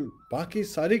बिल्कुल बाकी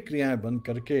सारी क्रियाएं बंद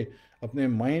करके अपने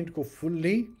माइंड को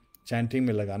फुल्ली चैंटिंग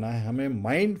में लगाना है. हमें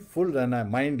माइंड फुल रहना है,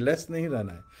 माइंडलेस नहीं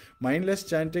रहना है. Mindless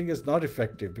chanting is not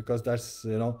effective because that's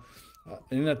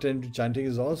inattentive chanting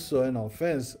is also an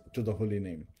offense to the holy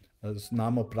name.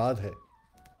 नाम अपराध है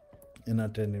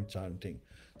inattentive chanting.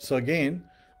 So again,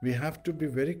 we have to be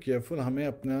very careful. हमें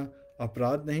अपना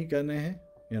अपराध नहीं करने हैं.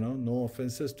 No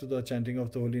offenses to the chanting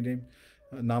of the holy name.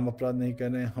 नाम अपराध नहीं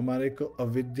करना है. हमारे को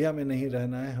अविद्या में नहीं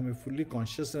रहना है. हमें फुल्ली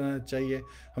कॉन्शियस रहना चाहिए.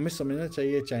 हमें समझना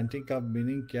चाहिए चैंटिंग का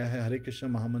मीनिंग क्या है, हरे कृष्ण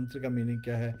महामंत्र का मीनिंग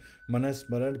क्या है, मन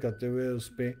स्मरण करते हुए उस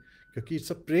पर, क्योंकि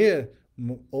it's a prayer.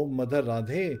 O mother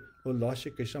Radhe, O Lord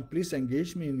Shri Krishna, please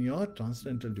engage me in your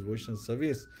transcendental devotional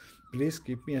service, please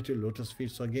keep me at your lotus feet.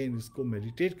 So again इसको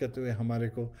मेडिटेट करते हुए, हमारे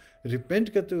को रिपेंट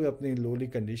करते हुए अपनी लोली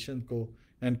कंडीशन को,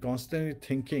 and constantly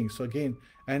thinking. So again,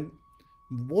 and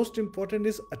most important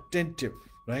is attentive,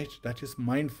 right? That is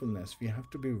mindfulness. We have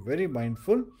to be very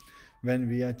mindful when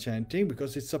we are chanting,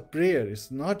 because it's a prayer.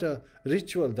 It's not a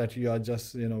ritual that you are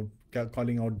just,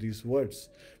 calling out these words,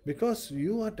 because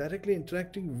you are directly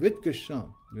interacting with Krishna.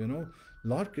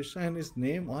 Lord Krishna and his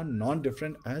name are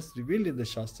non-different as revealed in the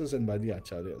Shastras and by the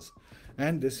Acharyas.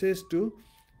 And this is to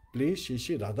please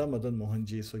Shri Radha Madan Mohan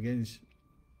Ji. So again,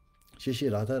 Shri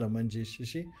Radha Raman Ji,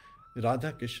 Shri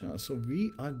Radha Krishna. So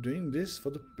we are doing this for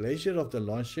the pleasure of the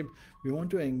Lordship. We want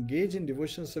to engage in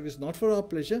devotional service not for our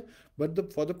pleasure,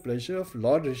 but for the pleasure of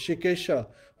Lord Rishikesha,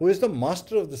 who is the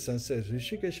master of the senses.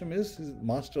 Rishikesha means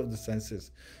master of the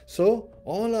senses. So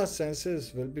all our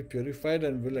senses will be purified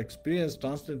and will experience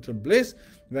transcendental bliss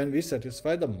when we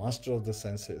satisfy the master of the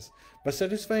senses. By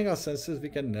satisfying our senses, we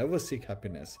can never seek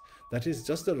happiness. That is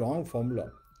just the wrong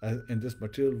formula. In this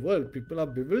material world, people are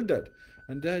bewildered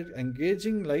and they are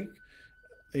engaging like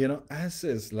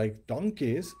asses, like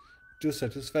donkeys, to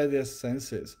satisfy their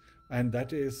senses, and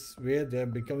that is where they are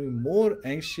becoming more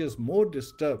anxious, more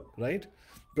disturbed, right?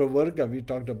 Pravarga, we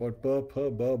talked about pa, pa,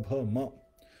 ba, bha, ma.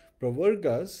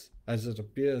 Pravargas, as it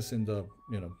appears in the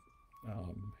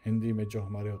Hindi mein jo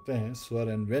hamare hote hain, swar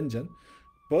and vyanjan.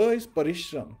 Pa is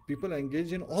parishram. People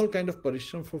engage in all kind of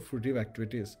parishram for fruitive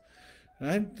activities.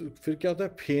 And फिर क्या होता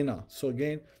है? Phena. So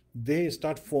again, they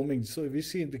start foaming. So we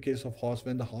see in the case of horse,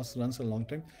 when the horse runs a long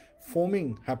time,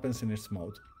 foaming happens in its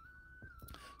mouth.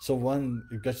 So one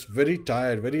gets very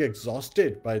tired, very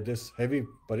exhausted by this heavy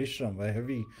parishram, by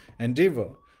heavy endeavor.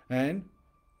 And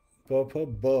ba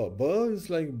is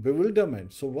like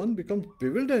bewilderment. So one becomes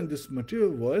bewildered in this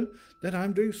material world that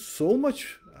I'm doing so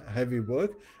much heavy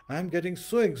work, I'm getting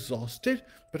so exhausted,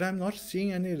 but I'm not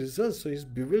seeing any results. So he's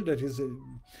bewildered. His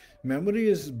memory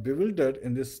is bewildered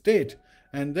in this state,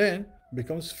 and then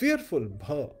becomes fearful.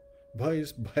 Bha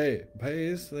is bhay.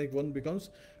 Bhay is like one becomes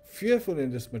fearful in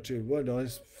this material world, or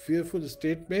his fearful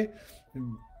state may,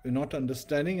 not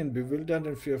understanding and bewildered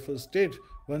and fearful state,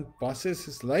 one passes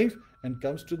his life and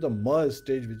comes to the ma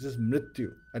stage, which is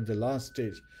mrityu, at the last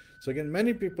stage. So again,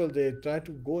 many people, they try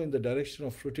to go in the direction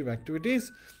of fruitive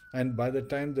activities, and by the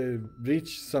time they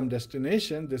reach some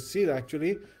destination, they see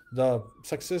actually the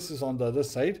success is on the other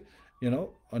side, in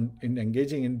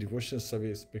engaging in devotional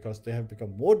service, because they have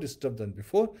become more disturbed than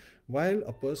before, while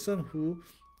a person who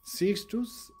seeks to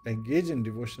engage in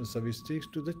devotional service, seeks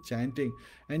to the chanting,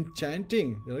 and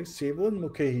chanting, like sevon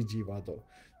mukhe hi jivado.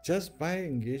 Just by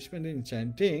engagement in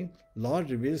chanting, Lord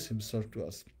reveals himself to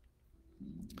us.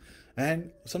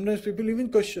 And sometimes people even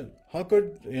question, how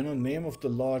could name of the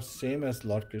Lord same as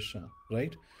Lord Krishna,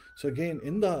 right? So again,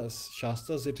 in the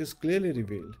Shastras, it is clearly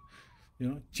revealed.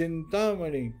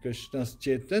 Chintamani Krishna's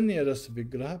Chaitanya Ras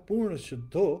Vigraha Purna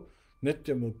Shuddho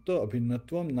Nitya Mukto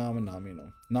Abhinatvam Nama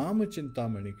Namino. Nama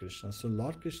Chintamani Krishna. So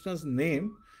Lord Krishna's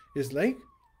name is like,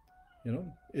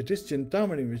 it is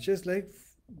Chintamani, which is like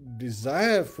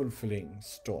desire fulfilling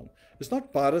stone. It's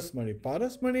not Parasmani.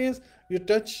 Parasmani is you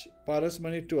touch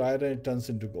Parasmani to iron, it turns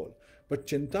into gold. But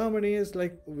Chintamani is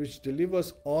like which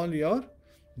delivers all your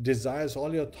desires,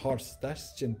 all your thoughts.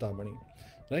 That's Chintamani.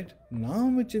 Right?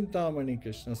 Naam Chintamani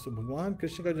Krishna. So Bhagwan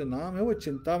Krishna ka jo naam hai, wo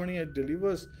Chintamani, it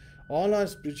delivers all our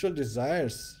spiritual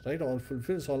desires, right? All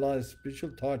fulfills all our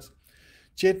spiritual thoughts.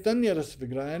 Chaitanya Ras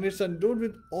Vigraha, and it's endowed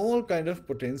with all kind of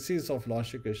potencies of Lord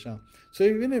Shri Krishna. So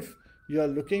even if you are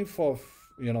looking for,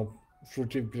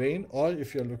 fruitive grain, or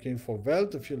if you're looking for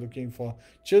wealth, if you're looking for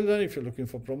children, if you're looking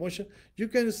for promotion, you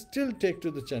can still take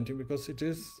to the chanting, because it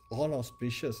is all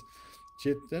auspicious.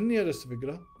 Chaitanya Ras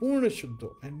Vigraha Purna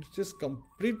Shuddho, and it just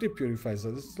completely purifies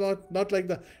us. It's not like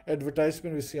the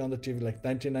advertisement we see on the TV, like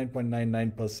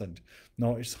 99.99%.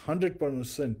 No, it's 100%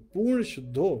 Purna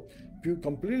Shuddho,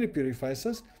 completely purifies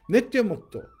us. Nitya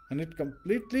Mukto, and it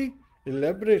completely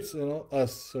elaborates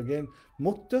us. So again,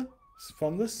 Mukta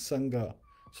from the Sangha.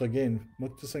 So again,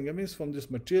 Mukta Sangha means from this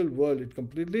material world, it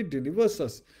completely delivers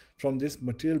us from this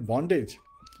material bondage.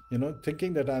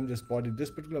 Thinking that I am this body,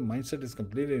 this particular mindset is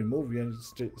completely removed. We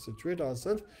situate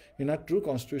ourselves in our true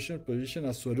constitutional position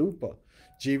as Swarupa.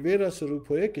 Jivera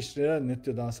Swarupoye Krishnera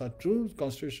Nityadasa. Our true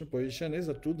constitutional position is,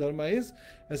 a true dharma is,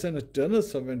 as an eternal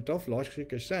servant of Lord Shri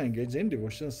Krishna engaged in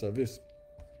devotional service.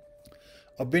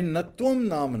 Abhinatvam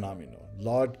Nama Namino.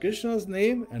 Lord Krishna's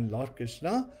name and Lord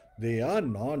Krishna, they are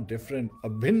not different.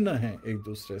 Abhinna hai ek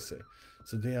dusre se.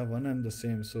 So they are one and the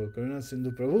same. So Karuna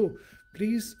Sindhu Prabhu,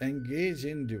 please engage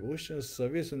in devotional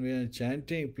service when we are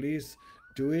chanting. Please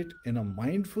do it in a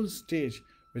mindful stage,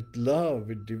 with love,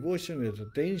 with devotion, with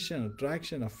attention,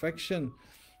 attraction, affection,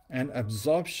 and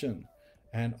absorption.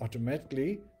 And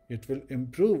automatically it will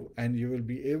improve, and you will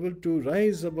be able to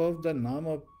rise above the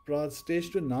Nama Prad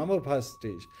stage to Nama Bhas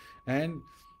stage. And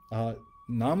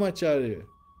Namacharya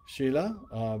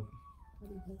Srila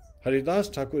Haridas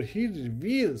Thakur, he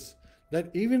reveals that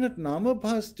even at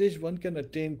Namabha stage one can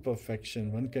attain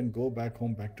perfection, one can go back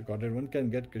home, back to Godhead, one can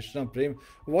get Krishna Prem.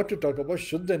 What to talk about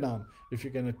Shuddha Nam? If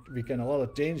we can all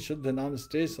attain Shuddha Nam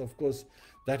stage, of course,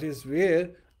 that is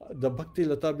where the Bhakti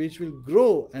Lata Beach will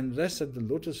grow and rest at the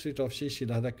lotus feet of Shri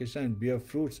Radha Krishna and bear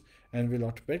fruits and will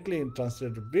automatically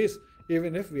translate to bliss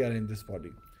even if we are in this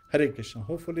body. Hare Krishna.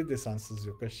 Hopefully this answers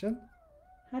your question.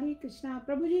 Hare Krishna.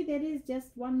 Prabhuji, there is just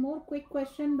one more quick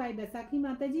question by Dasaki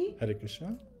Mataji. Hare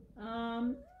Krishna.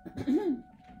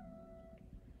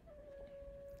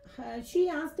 She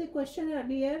asked a question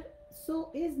earlier. So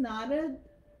is Narad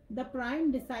the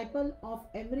prime disciple of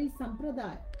every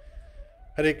sampradaya?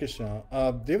 Hare Krishna.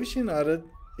 Devashi Narad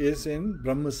is in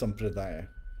Brahma Sampradaya,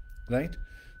 right?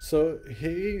 So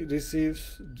he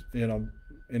receives,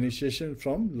 initiation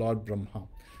from Lord Brahma.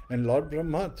 And Lord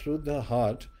Brahma, through the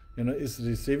heart, is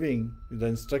receiving the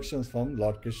instructions from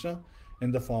Lord Krishna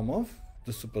in the form of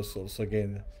the super soul. So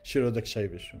again, Shirodakshai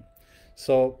Vishnu.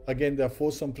 So again, there are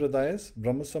 4 sampradayas: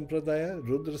 Brahma Sampradaya,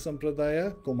 Rudra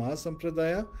Sampradaya, Kumar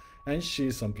Sampradaya, and Shri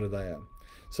Sampradaya.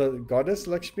 So Goddess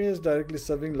Lakshmi is directly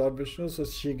serving Lord Vishnu, so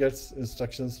she gets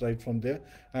instructions right from there.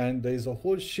 And there is a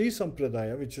whole Shri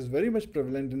Sampradaya, which is very much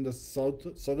prevalent in the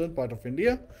southern part of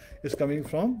India, is coming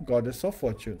from Goddess of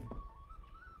Fortune.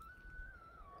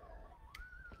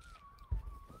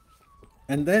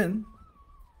 And then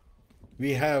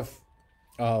we have,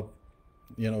 Rudra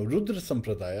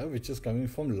Sampradaya, which is coming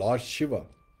from Lord Shiva.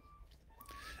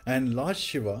 And Lord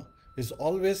Shiva is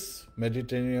always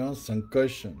meditating on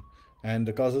Sankarshan. And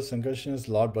the cause of Sankarshan is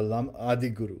Lord Balaram Adi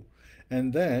Guru.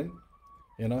 And then,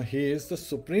 he is the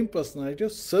Supreme Personality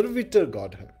of Servitor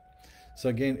Godhead. So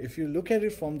again, if you look at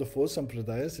it from the 4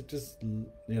 sampradayas, it is,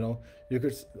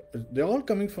 they're all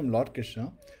coming from Lord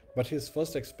Krishna, but his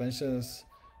first expansion is,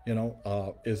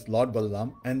 is Lord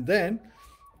Balaram. And then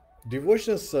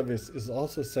devotional service is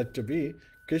also said to be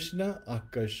Krishna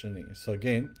Akarshani. So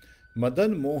again,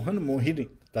 Madan Mohan Mohini,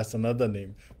 that's another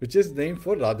name, which is named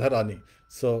for Radharani.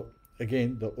 So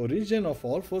again, the origin of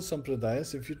all 4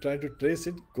 sampradayas, if you try to trace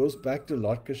it, goes back to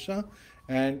Lord Krishna,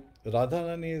 and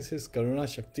Radharani is his Karuna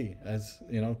Shakti, as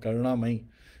Karuna Mai.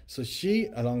 So she,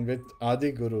 along with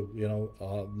Adi Guru,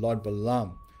 Lord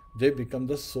Balaram, they become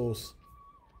the source.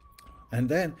 And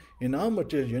then in our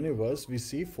material universe, we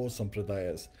see 4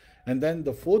 sampradayas. And then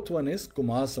the 4th one is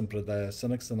Kumar Sampradaya,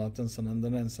 Sanak, Sanatan,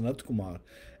 Sanandana, and Sanat Kumar.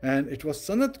 And it was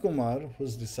Sanat Kumar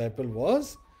whose disciple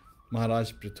was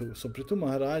Mahārāja Pṛthu. So Pṛthu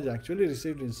Maharaj actually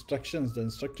received instructions. The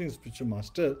instructing spiritual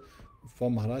master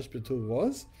for Mahārāja Pṛthu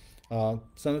was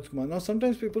Sanat Kumar. Now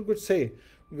sometimes people could say,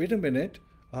 wait a minute,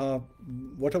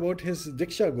 what about his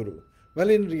Diksha Guru? Well,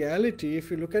 in reality, if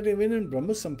you look at even in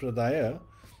Brahma Sampradaya,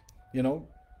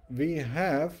 we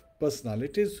have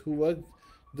personalities who were,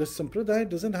 the Sampradaya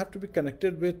doesn't have to be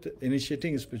connected with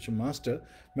initiating a spiritual master.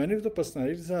 Many of the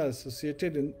personalities are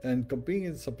associated and competing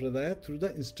in Sampradaya through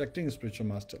the instructing spiritual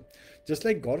master. Just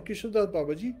like Gaur Kishore Das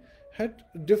Babaji had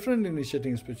different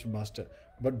initiating spiritual master,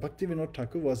 but Bhakti Vinod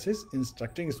Thakur was his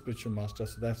instructing spiritual master.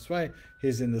 So that's why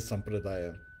he's in the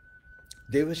Sampradaya.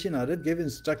 Devashi Narad gave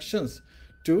instructions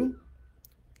to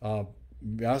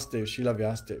Vyasdev, Srila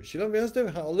Vyasdev. Srila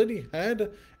Vyasdev already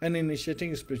had an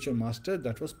initiating spiritual master,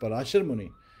 that was Parashar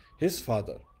Muni, his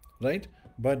father, right?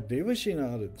 But Devashi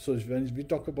Narad, so when we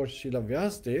talk about Srila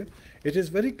Vyasdev, it is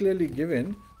very clearly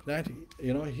given that,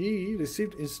 he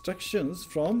received instructions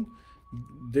from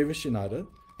Devashi Narad,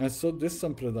 and so this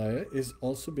sampradaya is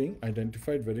also being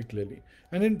identified very clearly.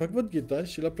 And in Bhagavad Gita,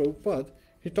 Srila Prabhupada,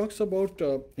 he talks about,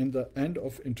 in the end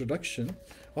of introduction,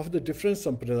 of the different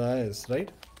sampradayas,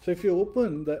 right? So if you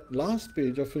open the last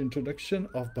page of introduction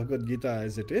of Bhagavad Gita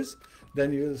as it is,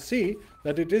 then you will see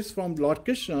that it is from Lord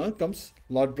Krishna comes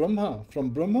Lord Brahma.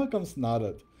 From Brahma comes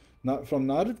Narad. Now, from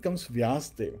Narad comes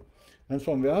Vyasdev. And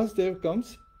from Vyasdev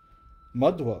comes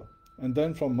Madhva. And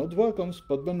then from Madhva comes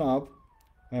Padmanabh.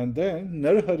 And then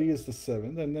Narhari is the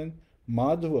 7th. And then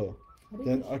Madhva.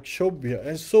 Then Akshobhya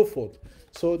and so forth.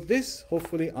 So this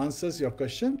hopefully answers your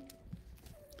question.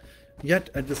 Yet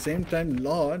at the same time,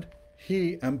 Lord,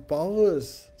 he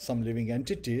empowers some living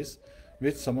entities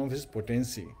with some of his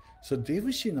potency. So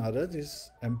Devashi Narad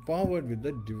is empowered with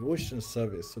the devotional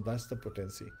service. So that's the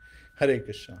potency. Hare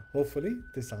Krishna. Hopefully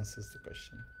this answers the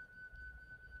question.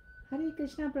 Hare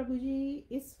Krishna Prabhu ji,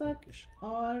 इस वक्त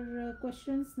और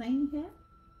questions नहीं है.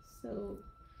 So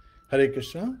Hare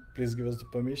Krishna, please give us the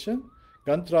permission.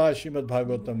 Kantra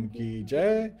SRIMADBHAGAVATAM ki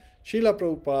jai, Srila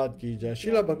Prabhupada ki jai,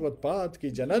 Srila Bhagavad Pad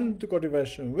ki jai, Anant Koti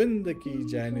Vaishnav Vrinda ki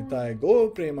jai, Nitai Go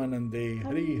Premanande,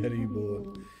 Hari Hari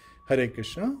Bol. Hare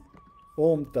Krishna,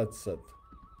 Om Tat Sat.